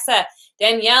 Alexa,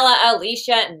 Daniela,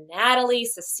 Alicia, Natalie,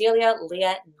 Cecilia,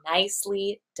 Leah,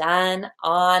 nicely done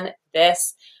on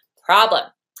this problem.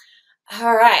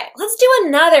 All right, let's do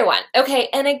another one. Okay,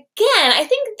 and again, I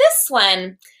think this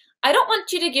one, I don't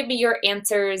want you to give me your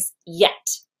answers yet.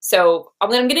 So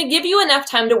I'm going to give you enough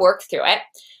time to work through it.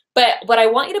 But what I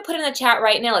want you to put in the chat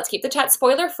right now, let's keep the chat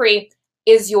spoiler free,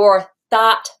 is your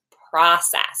thought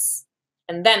process.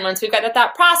 And then once we've got the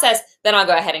thought process, then I'll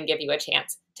go ahead and give you a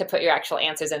chance to put your actual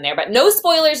answers in there. But no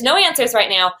spoilers, no answers right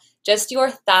now, just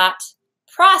your thought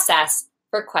process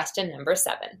for question number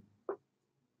 7.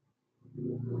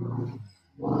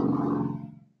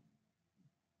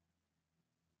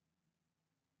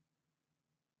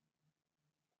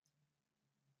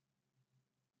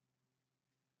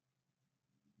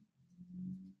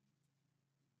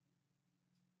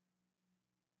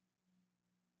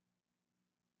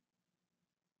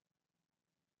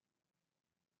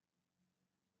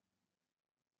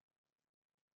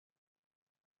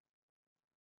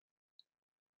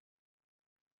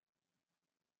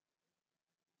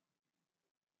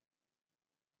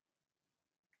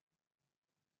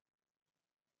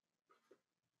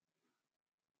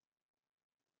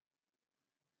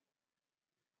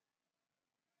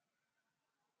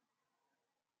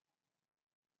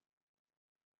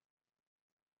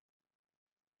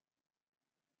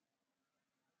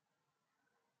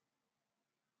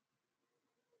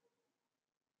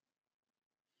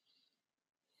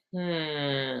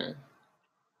 Okay.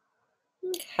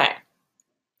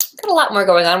 Got a lot more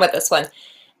going on with this one.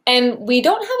 And we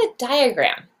don't have a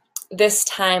diagram this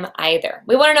time either.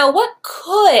 We want to know what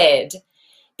could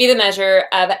be the measure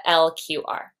of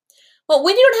LQR. Well,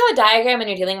 when you don't have a diagram and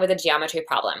you're dealing with a geometry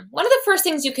problem, one of the first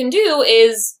things you can do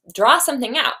is draw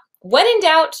something out. When in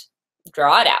doubt,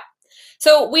 draw it out.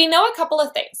 So we know a couple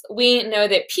of things. We know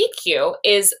that PQ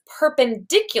is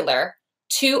perpendicular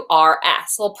to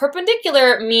RS. Well,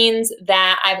 perpendicular means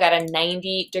that I've got a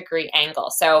 90-degree angle.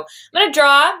 So I'm going to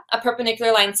draw a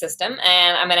perpendicular line system,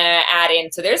 and I'm going to add in,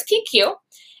 so there's PQ,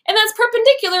 and that's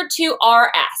perpendicular to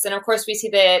RS. And of course, we see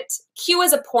that Q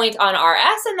is a point on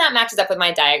RS, and that matches up with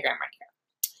my diagram right here.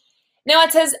 Now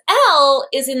it says L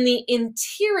is in the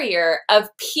interior of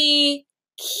PQS.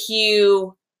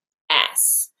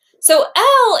 So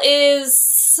L is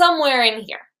somewhere in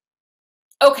here.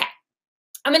 Okay,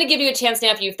 I'm going to give you a chance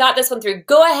now. If you've thought this one through,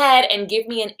 go ahead and give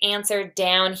me an answer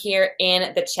down here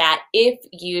in the chat if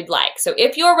you'd like. So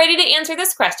if you're ready to answer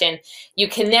this question, you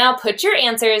can now put your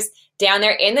answers down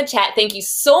there in the chat. Thank you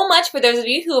so much for those of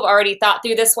you who have already thought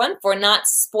through this one, for not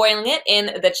spoiling it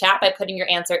in the chat by putting your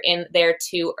answer in there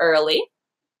too early.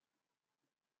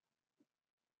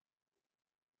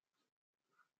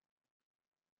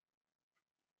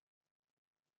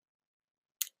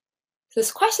 So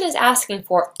this question is asking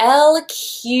for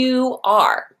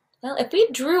LQR. Well, if we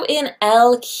drew in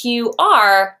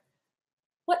LQR,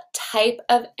 what type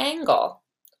of angle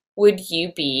would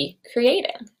you be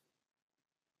creating?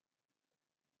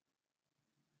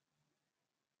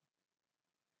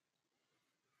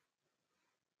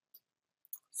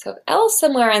 So L is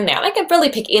somewhere in there. I could really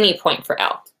pick any point for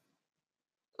L.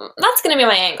 That's going to be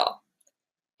my angle.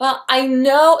 Well, I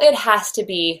know it has to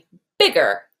be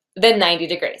bigger than 90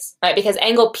 degrees, right? Because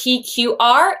angle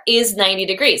PQR is 90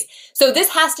 degrees. So this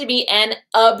has to be an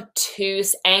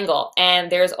obtuse angle,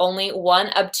 and there's only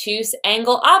one obtuse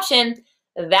angle option.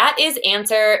 That is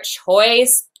answer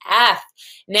choice F.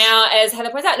 Now, as Heather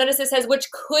points out, notice it says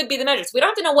which could be the measure. So we don't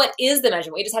have to know what is the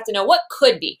measurement. We just have to know what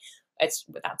could be.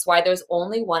 That's why there's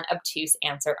only one obtuse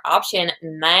answer option.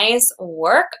 Nice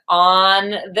work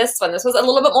on this one. This was a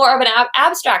little bit more of an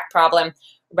abstract problem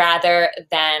rather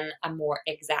than a more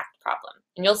exact problem.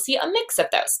 And you'll see a mix of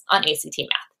those on ACT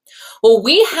Math. Well,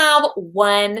 we have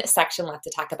one section left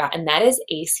to talk about, and that is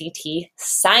ACT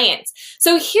Science.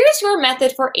 So here's your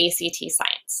method for ACT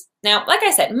Science. Now, like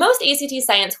I said, most ACT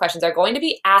Science questions are going to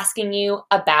be asking you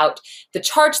about the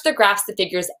charts, the graphs, the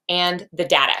figures, and the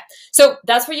data. So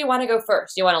that's where you want to go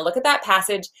first. You want to look at that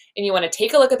passage, and you want to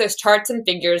take a look at those charts and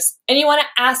figures, and you want to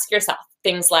ask yourself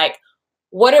things like,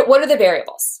 what are the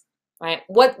variables, right?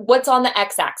 What's on the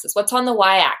x-axis? What's on the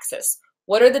y-axis?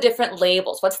 What are the different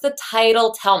labels? What's the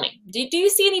title tell me? Do you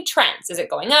see any trends? Is it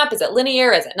going up? Is it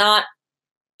linear? Is it not?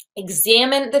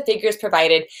 Examine the figures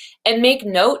provided and make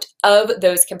note of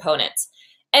those components.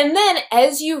 And then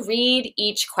as you read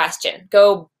each question,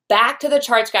 go back to the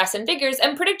charts, graphs, and figures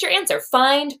and predict your answer.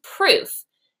 Find proof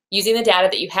using the data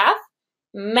that you have,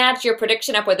 match your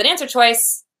prediction up with an answer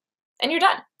choice, and you're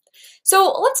done.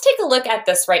 So let's take a look at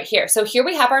this right here. So here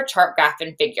we have our chart, graph,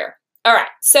 and figure. All right,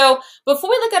 so before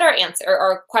we look at our answer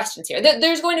or questions here,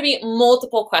 there's going to be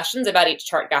multiple questions about each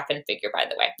chart, graph, and figure, by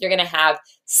the way. You're going to have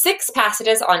 6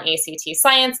 passages on ACT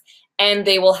Science, and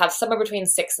they will have somewhere between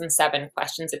 6 and 7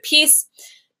 questions apiece.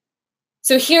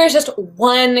 So here's just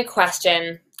one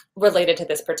question related to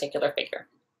this particular figure.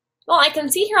 Well, I can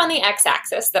see here on the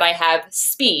x-axis that I have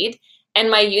speed,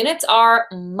 and my units are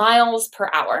miles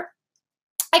per hour.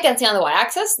 I can see on the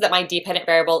y-axis that my dependent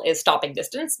variable is stopping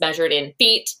distance, measured in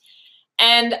feet.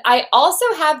 And I also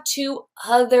have 2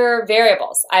 other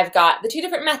variables. I've got the 2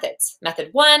 different methods, method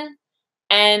 1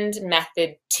 and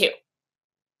method 2.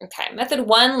 Okay, method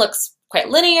 1 looks quite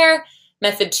linear,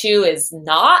 method 2 is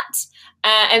not.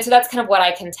 And so that's kind of what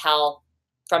I can tell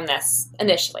from this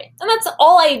initially. And that's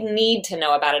all I need to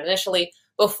know about it initially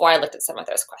before I looked at some of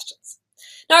those questions.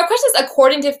 Now our question is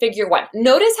according to figure 1.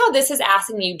 Notice how this is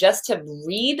asking you just to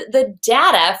read the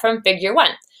data from figure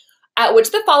 1. At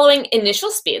which the following initial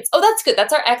speeds, oh, that's good,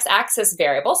 that's our x-axis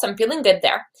variable, so I'm feeling good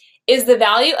there, is the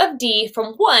value of d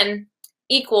from 1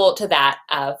 equal to that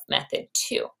of method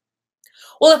 2?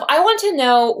 Well, if I want to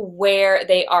know where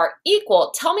they are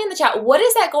equal, tell me in the chat, what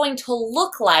is that going to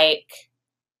look like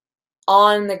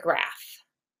on the graph?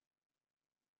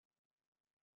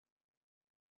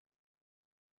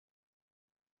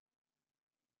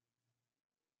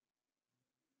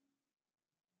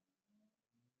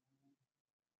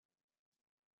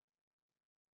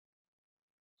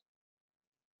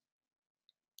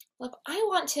 Look, I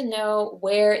want to know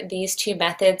where these 2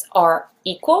 methods are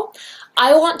equal.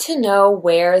 I want to know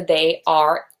where they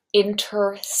are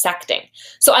intersecting.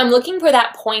 So I'm looking for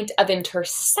that point of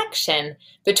intersection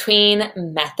between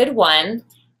method 1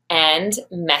 and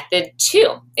method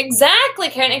 2. Exactly,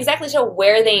 Karen, exactly. So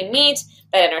where they meet,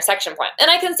 that intersection point.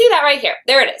 And I can see that right here.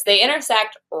 There it is. They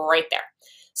intersect right there.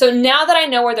 So now that I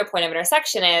know where their point of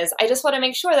intersection is, I just want to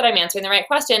make sure that I'm answering the right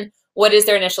question. What is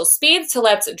their initial speed? So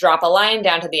let's drop a line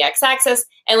down to the x-axis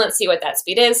and let's see what that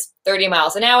speed is. 30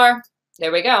 miles an hour.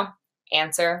 There we go.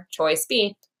 Answer choice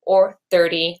B, or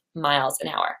 30 miles an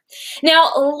hour.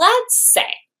 Now let's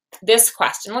say this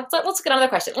question, let's look at another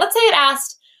question. Let's say it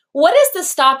asked, what is the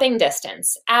stopping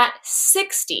distance at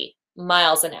 60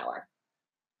 miles an hour?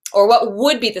 Or what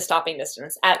would be the stopping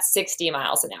distance at 60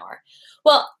 miles an hour?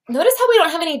 Well, notice how we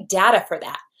don't have any data for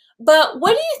that. But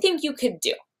what do you think you could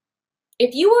do?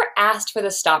 If you were asked for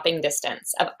the stopping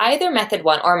distance of either method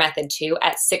 1 or method 2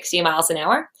 at 60 miles an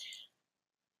hour,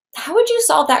 how would you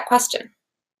solve that question?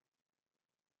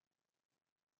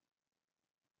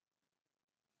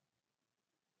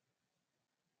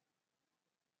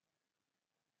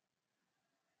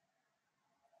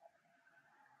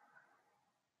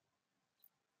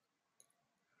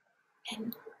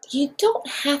 And you don't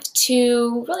have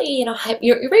to really,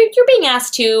 you're being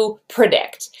asked to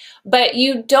predict, but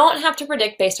you don't have to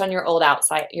predict based on your own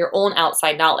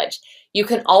outside knowledge. You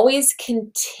can always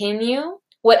continue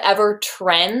whatever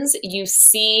trends you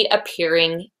see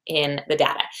appearing in the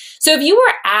data. So if you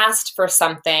were asked for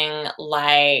something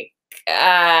like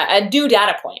a new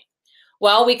data point,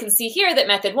 well, we can see here that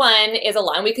method 1 is a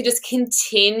line. We could just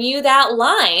continue that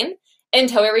line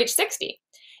until we reach 60.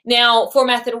 Now, for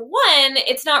method 1,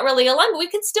 it's not really a line, but we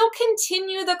could still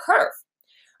continue the curve,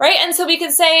 right? And so we could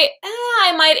say,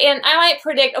 I might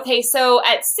predict, okay, so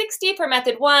at 60 for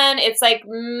method 1, it's like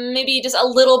maybe just a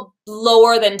little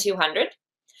lower than 200.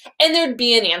 And there'd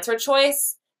be an answer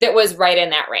choice that was right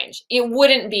in that range. It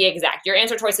wouldn't be exact. Your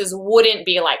answer choices wouldn't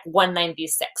be like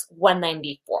 196,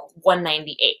 194,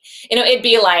 198. It'd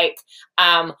be like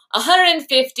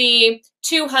 150,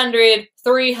 200,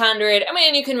 300. I mean,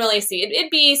 and you can really see it'd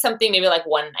be something maybe like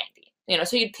 190.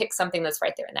 So you'd pick something that's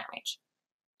right there in that range.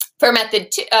 For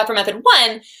method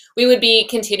 1, we would be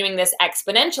continuing this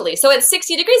exponentially. So at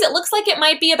 60 degrees, it looks like it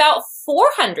might be about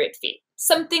 400 feet,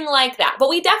 something like that. But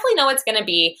we definitely know it's going to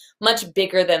be much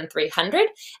bigger than 300,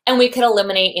 and we could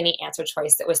eliminate any answer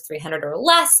choice that was 300 or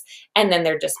less, and then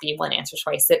there'd just be one answer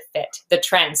choice that fit the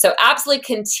trend. So absolutely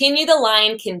continue the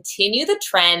line, continue the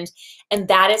trend, and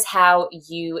that is how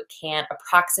you can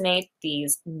approximate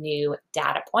these new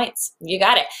data points. You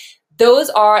got it. Those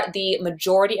are the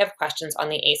majority of questions on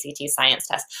the ACT science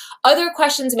test. Other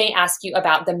questions may ask you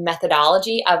about the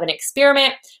methodology of an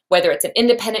experiment, whether it's an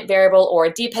independent variable or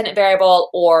a dependent variable,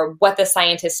 or what the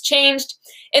scientists changed.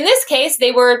 In this case,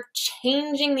 they were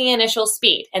changing the initial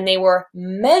speed, and they were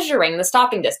measuring the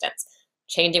stopping distance,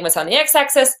 changing what's on the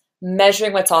x-axis,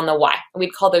 measuring what's on the y.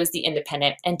 We'd call those the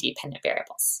independent and dependent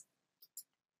variables.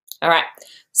 All right,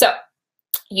 so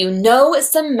you know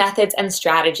some methods and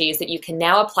strategies that you can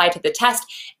now apply to the test,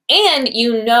 and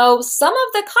you know some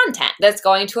of the content that's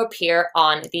going to appear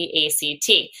on the ACT.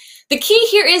 The key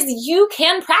here is you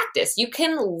can practice. You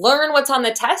can learn what's on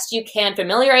the test. You can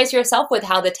familiarize yourself with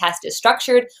how the test is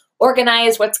structured,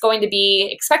 organized, what's going to be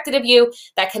expected of you.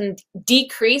 That can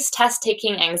decrease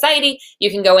test-taking anxiety. You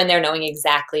can go in there knowing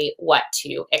exactly what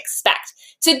to expect.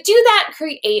 To do that,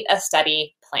 create a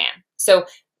study plan. So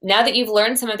now that you've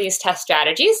learned some of these test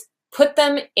strategies, put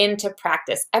them into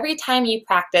practice. Every time you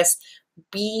practice,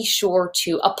 be sure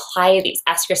to apply these.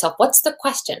 Ask yourself, what's the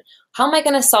question? How am I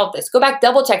going to solve this? Go back,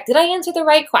 double check. Did I answer the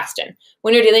right question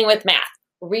when you're dealing with math?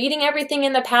 Reading everything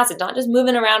in the passage, not just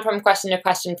moving around from question to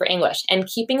question for English, and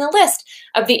keeping a list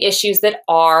of the issues that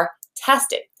are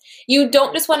tested. You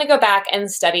don't just want to go back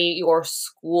and study your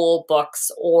school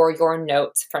books or your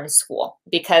notes from school,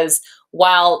 because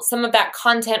while some of that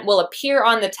content will appear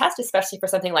on the test, especially for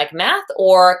something like math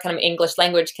or kind of English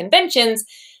language conventions,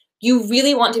 you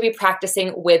really want to be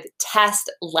practicing with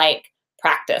test-like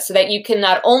practice so that you can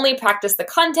not only practice the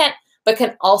content, but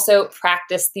can also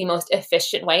practice the most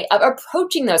efficient way of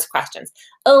approaching those questions,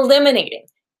 eliminating,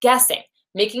 guessing,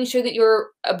 making sure that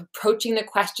you're approaching the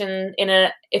question in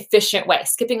an efficient way,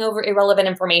 skipping over irrelevant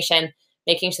information,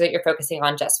 making sure that you're focusing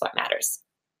on just what matters.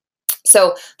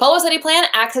 So follow a study plan,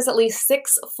 access at least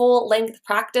 6 full-length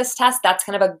practice tests. That's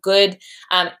kind of a good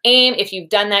aim. If you've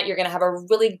done that, you're going to have a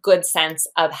really good sense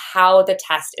of how the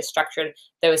test is structured,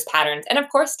 those patterns, and of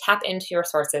course, tap into your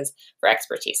sources for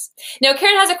expertise. Now,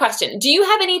 Karen has a question. Do you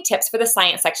have any tips for the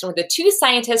science section with the 2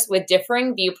 scientists with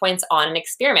differing viewpoints on an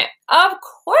experiment? Of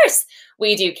course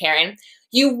we do, Karen.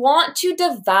 You want to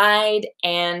divide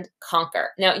and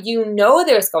conquer. Now, you know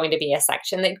there's going to be a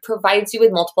section that provides you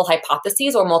with multiple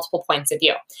hypotheses or multiple points of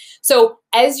view. So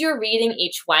as you're reading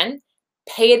each one,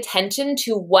 pay attention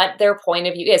to what their point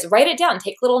of view is. Write it down.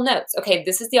 Take little notes. Okay,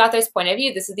 this is the author's point of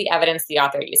view. This is the evidence the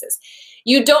author uses.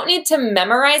 You don't need to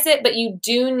memorize it, but you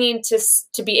do need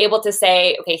to be able to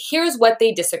say, okay, here's what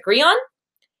they disagree on.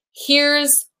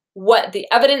 Here's what the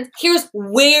evidence, here's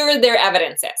where their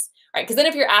evidence is. Right? Because then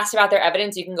if you're asked about their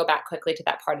evidence, you can go back quickly to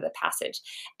that part of the passage.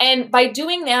 And by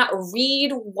doing that,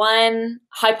 read one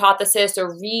hypothesis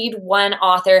or read one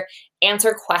author,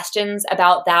 answer questions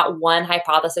about that one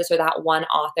hypothesis or that one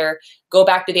author, go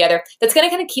back to the other. That's going to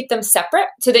kind of keep them separate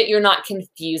so that you're not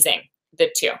confusing the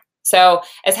 2. So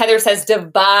as Heather says,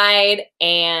 divide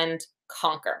and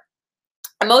conquer.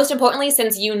 And most importantly,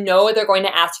 since you know they're going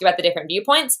to ask you about the different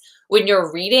viewpoints, when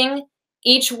you're reading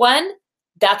each one,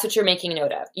 that's what you're making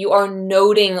note of. You are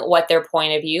noting what their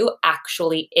point of view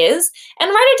actually is, and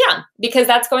write it down, because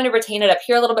that's going to retain it up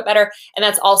here a little bit better, and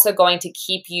that's also going to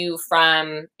keep you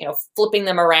from, flipping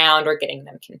them around or getting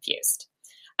them confused.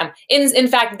 In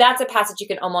fact, that's a passage you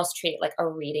can almost treat like a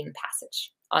reading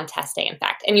passage on test day, in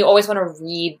fact, and you always want to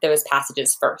read those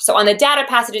passages first. So on the data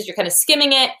passages, you're kind of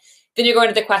skimming it, then you're going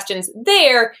to the questions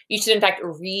there. You should, in fact,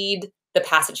 read the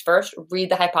passage first, read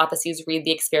the hypotheses, read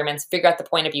the experiments, figure out the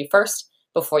point of view first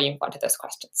before you move on to those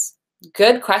questions.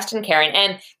 Good question, Karen.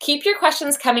 And keep your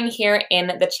questions coming here in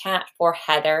the chat for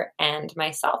Heather and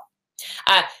myself.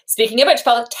 Speaking of which,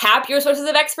 fellow, tap your sources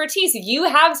of expertise. You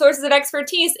have sources of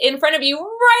expertise in front of you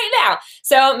right now.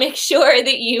 So make sure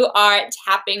that you are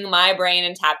tapping my brain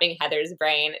and tapping Heather's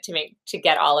brain to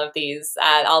get all these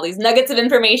nuggets of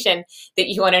information that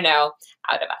you want to know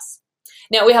out of us.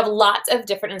 Now, we have lots of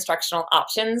different instructional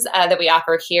options that we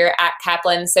offer here at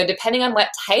Kaplan. So depending on what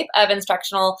type of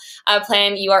instructional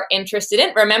plan you are interested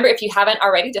in, remember, if you haven't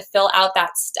already, to fill out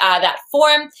that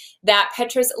form that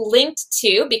Petra's linked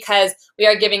to, because we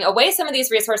are giving away some of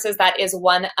these resources. That is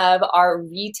one of our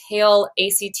retail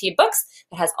ACT books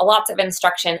that has lots of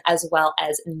instruction as well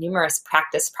as numerous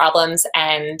practice problems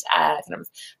and kind of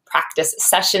practice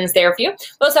sessions there for you.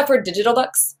 We also offer digital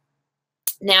books.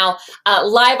 Now,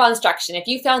 live instruction, if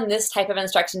you found this type of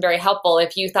instruction very helpful,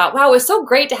 if you thought, wow, it was so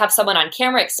great to have someone on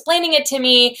camera explaining it to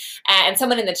me and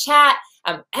someone in the chat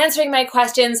answering my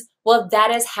questions, well, that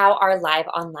is how our live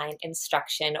online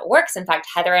instruction works. In fact,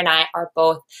 Heather and I are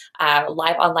both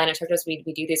live online instructors. We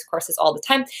do these courses all the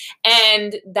time,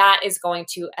 and that is going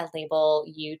to enable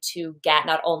you to get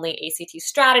not only ACT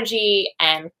strategy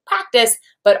and practice,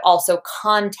 but also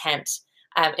content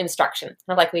instruction,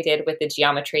 like we did with the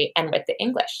geometry and with the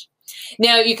English.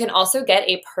 Now, you can also get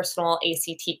a personal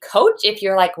ACT coach if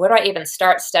you're like, where do I even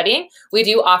start studying? We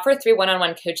do offer 3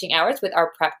 one-on-one coaching hours with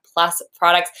our Prep Plus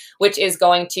products, which is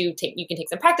going to you can take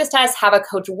some practice tests, have a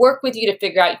coach work with you to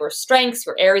figure out your strengths,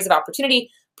 your areas of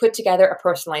opportunity, put together a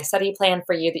personalized study plan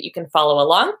for you that you can follow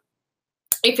along.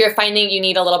 If you're finding you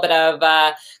need a little bit of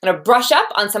kind of brush up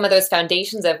on some of those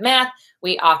foundations of math,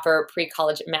 we offer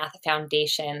pre-college math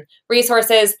foundation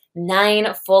resources,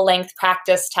 9 full-length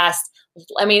practice tests.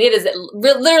 I mean, it is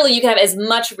literally, you can have as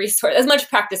much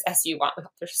practice as you want.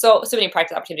 There's so many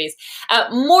practice opportunities.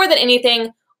 More than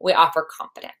anything, we offer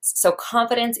confidence. So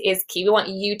confidence is key. We want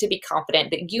you to be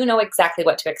confident that you know exactly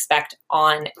what to expect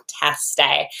on test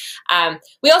day.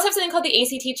 We also have something called the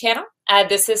ACT channel.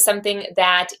 This is something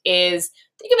that is,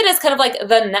 think of it as kind of like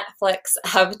the Netflix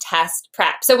of test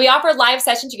prep. So we offer live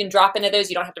sessions. You can drop into those.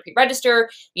 You don't have to pre-register.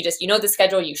 You know the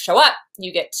schedule. You show up.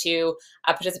 You get to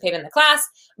participate in the class.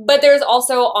 But there's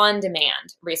also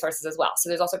on-demand resources as well. So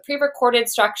there's also pre-recorded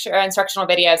instructional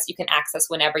videos you can access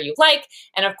whenever you like.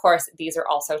 And of course, these are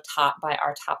also taught by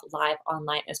our top live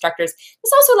online instructors.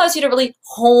 This also allows you to really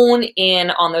hone in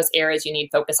on those areas you need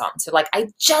focus on. So like, I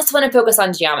just want to focus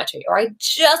on geometry, or I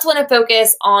just want to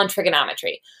focus on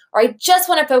trigonometry, or I just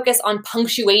want to focus on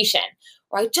punctuation,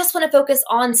 or I just want to focus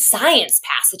on science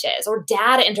passages or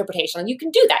data interpretation. You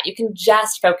can do that. You can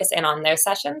just focus in on those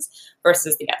sessions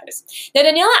versus the others. Now,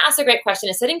 Daniela asked a great question.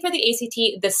 Is studying for the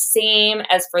ACT the same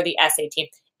as for the SAT?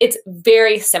 It's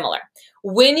very similar.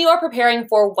 When you are preparing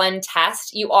for one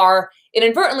test, you are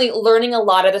inadvertently learning a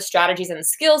lot of the strategies and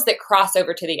skills that cross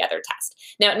over to the other test.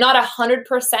 Now, not 100%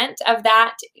 of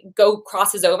that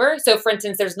crosses over. So for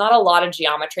instance, there's not a lot of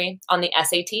geometry on the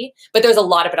SAT, but there's a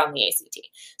lot of it on the ACT.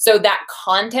 So that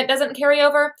content doesn't carry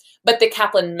over, but the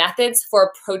Kaplan methods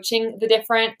for approaching the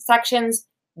different sections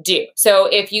do. So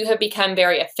if you have become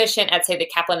very efficient at, say, the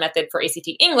Kaplan method for ACT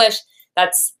English,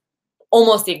 that's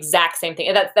almost the exact same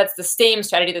thing. That's the same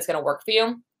strategy that's going to work for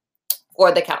you for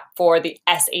the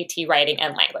SAT writing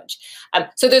and language.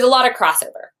 So there's a lot of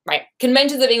crossover, right?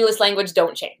 Conventions of English language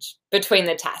don't change between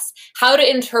the tests. How to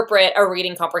interpret a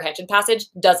reading comprehension passage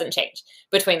doesn't change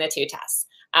between the two tests.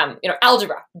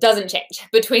 Algebra doesn't change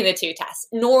between the two tests,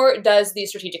 nor does the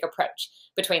strategic approach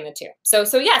between the two.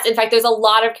 So yes, in fact, there's a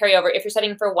lot of carryover. If you're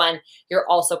studying for one, you're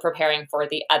also preparing for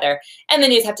the other. And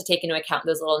then you just have to take into account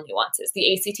those little nuances.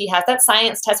 The ACT has that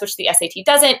science test, which the SAT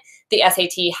doesn't. The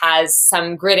SAT has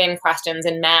some grid-in questions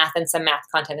in math and some math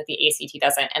content that the ACT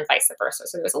doesn't, and vice versa.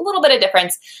 So there's a little bit of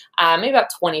difference. Maybe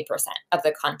about 20% of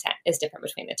the content is different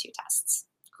between the two tests.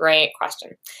 Great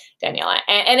question, Daniela.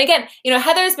 And again,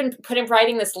 Heather's been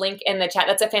providing this link in the chat.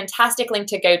 That's a fantastic link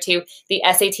to go to, the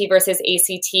SAT versus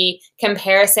ACT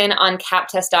comparison on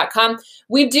captest.com.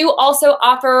 We do also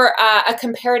offer a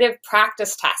comparative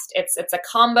practice test. It's a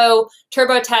combo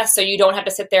turbo test, so you don't have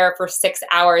to sit there for 6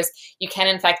 hours. You can,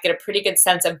 in fact, get a pretty good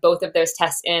sense of both of those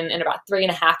tests in about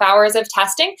 3.5 hours of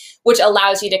testing, which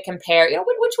allows you to compare,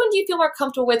 which one do you feel more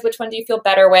comfortable with? Which one do you feel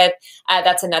better with?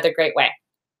 That's another great way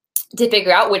to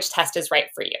figure out which test is right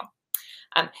for you.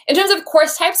 In terms of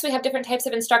course types, we have different types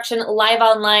of instruction. Live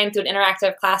online through an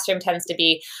interactive classroom tends to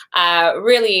be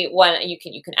really one you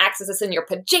can access this in your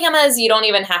pajamas. You don't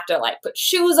even have to put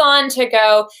shoes on to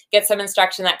go get some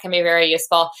instruction. That can be very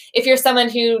useful. If you're someone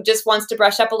who just wants to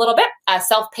brush up a little bit,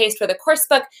 self-paced with a course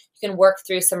book, you can work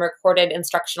through some recorded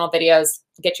instructional videos,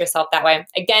 get yourself that way.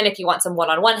 Again, if you want some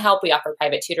one-on-one help, we offer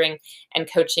private tutoring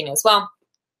and coaching as well.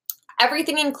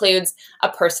 Everything includes a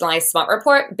personalized SMART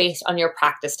report based on your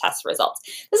practice test results.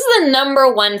 This is the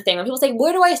number one thing. When people say,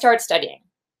 where do I start studying?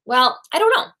 Well, I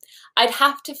don't know. I'd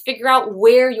have to figure out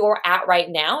where you're at right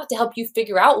now to help you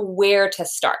figure out where to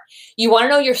start. You want to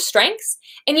know your strengths,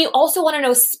 and you also want to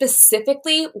know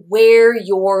specifically where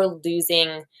you're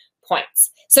losing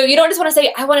points. So you don't just want to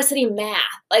say, I want to study math.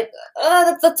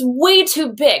 That's way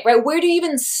too big, right? Where do you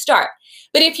even start?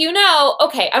 But if you know,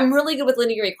 okay, I'm really good with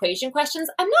linear equation questions.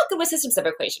 I'm not good with systems of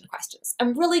equation questions.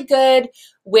 I'm really good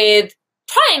with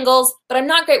triangles, but I'm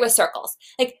not great with circles.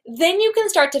 Then you can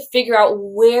start to figure out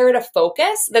where to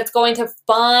focus that's going to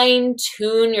fine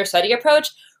tune your study approach,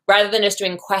 rather than just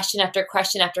doing question after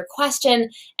question after question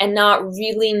and not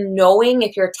really knowing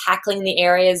if you're tackling the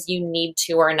areas you need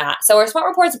to or not. So our SMART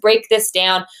reports break this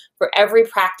down for every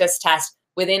practice test.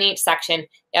 Within each section,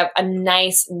 you have a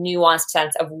nice nuanced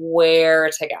sense of where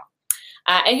to go.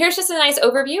 And here's just a nice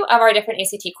overview of our different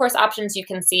ACT course options. You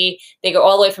can see they go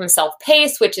all the way from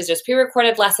self-paced, which is just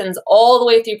pre-recorded lessons, all the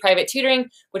way through private tutoring,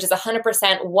 which is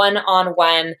 100%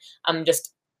 one-on-one,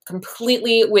 just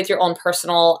completely with your own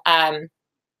personal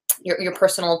your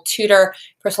personal tutor,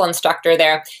 personal instructor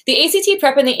there. The ACT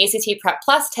Prep and the ACT Prep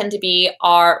Plus tend to be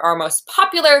our most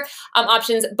popular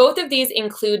options. Both of these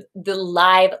include the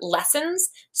live lessons,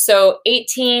 so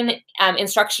 18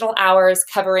 instructional hours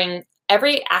covering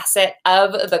every asset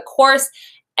of the course,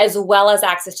 as well as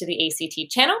access to the ACT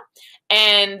channel.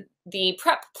 And the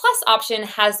Prep Plus option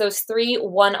has those 3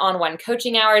 one-on-one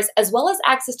coaching hours, as well as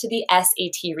access to the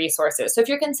SAT resources. So if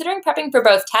you're considering prepping for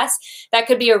both tests, that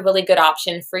could be a really good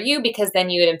option for you, because then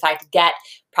you would in fact get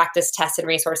practice tests and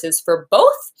resources for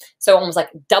both. So almost like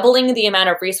doubling the amount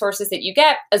of resources that you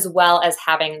get, as well as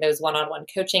having those one-on-one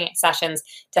coaching sessions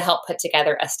to help put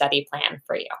together a study plan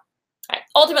for you. Right.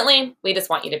 Ultimately, we just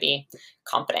want you to be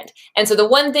confident. And so the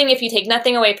one thing, if you take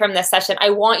nothing away from this session, I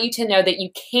want you to know that you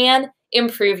can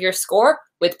improve your score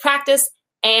with practice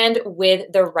and with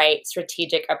the right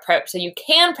strategic approach. So you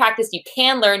can practice, you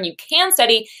can learn, you can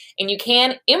study, and you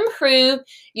can improve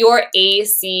your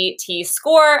ACT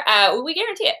score. We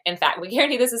guarantee it. In fact, we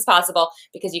guarantee this is possible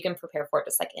because you can prepare for it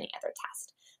just like any other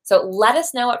test. So let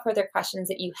us know what further questions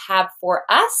that you have for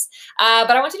us. But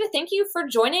I want you to thank you for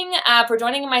joining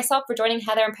myself, for joining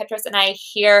Heather and Petros and I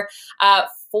here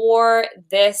for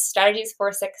this Strategies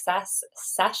for Success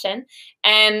session.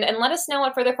 And let us know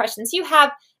what further questions you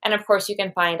have. And of course, you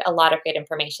can find a lot of great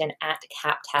information at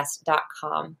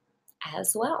captest.com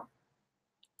as well.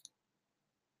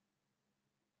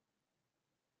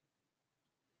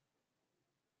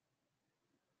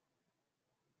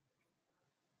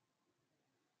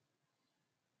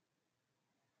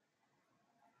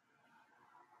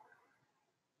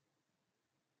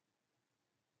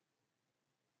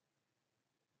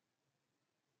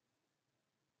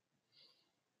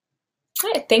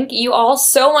 Thank you all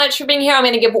so much for being here. I'm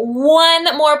going to give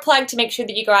one more plug to make sure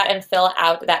that you go out and fill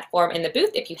out that form in the booth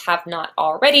if you have not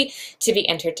already, to be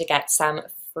entered to get some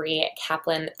free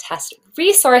Kaplan test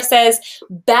resources.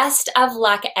 Best of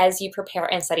luck as you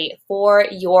prepare and study for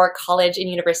your college and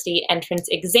university entrance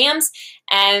exams.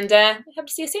 And we hope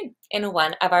to see you soon in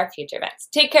one of our future events.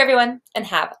 Take care, everyone, and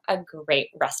have a great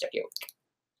rest of your week.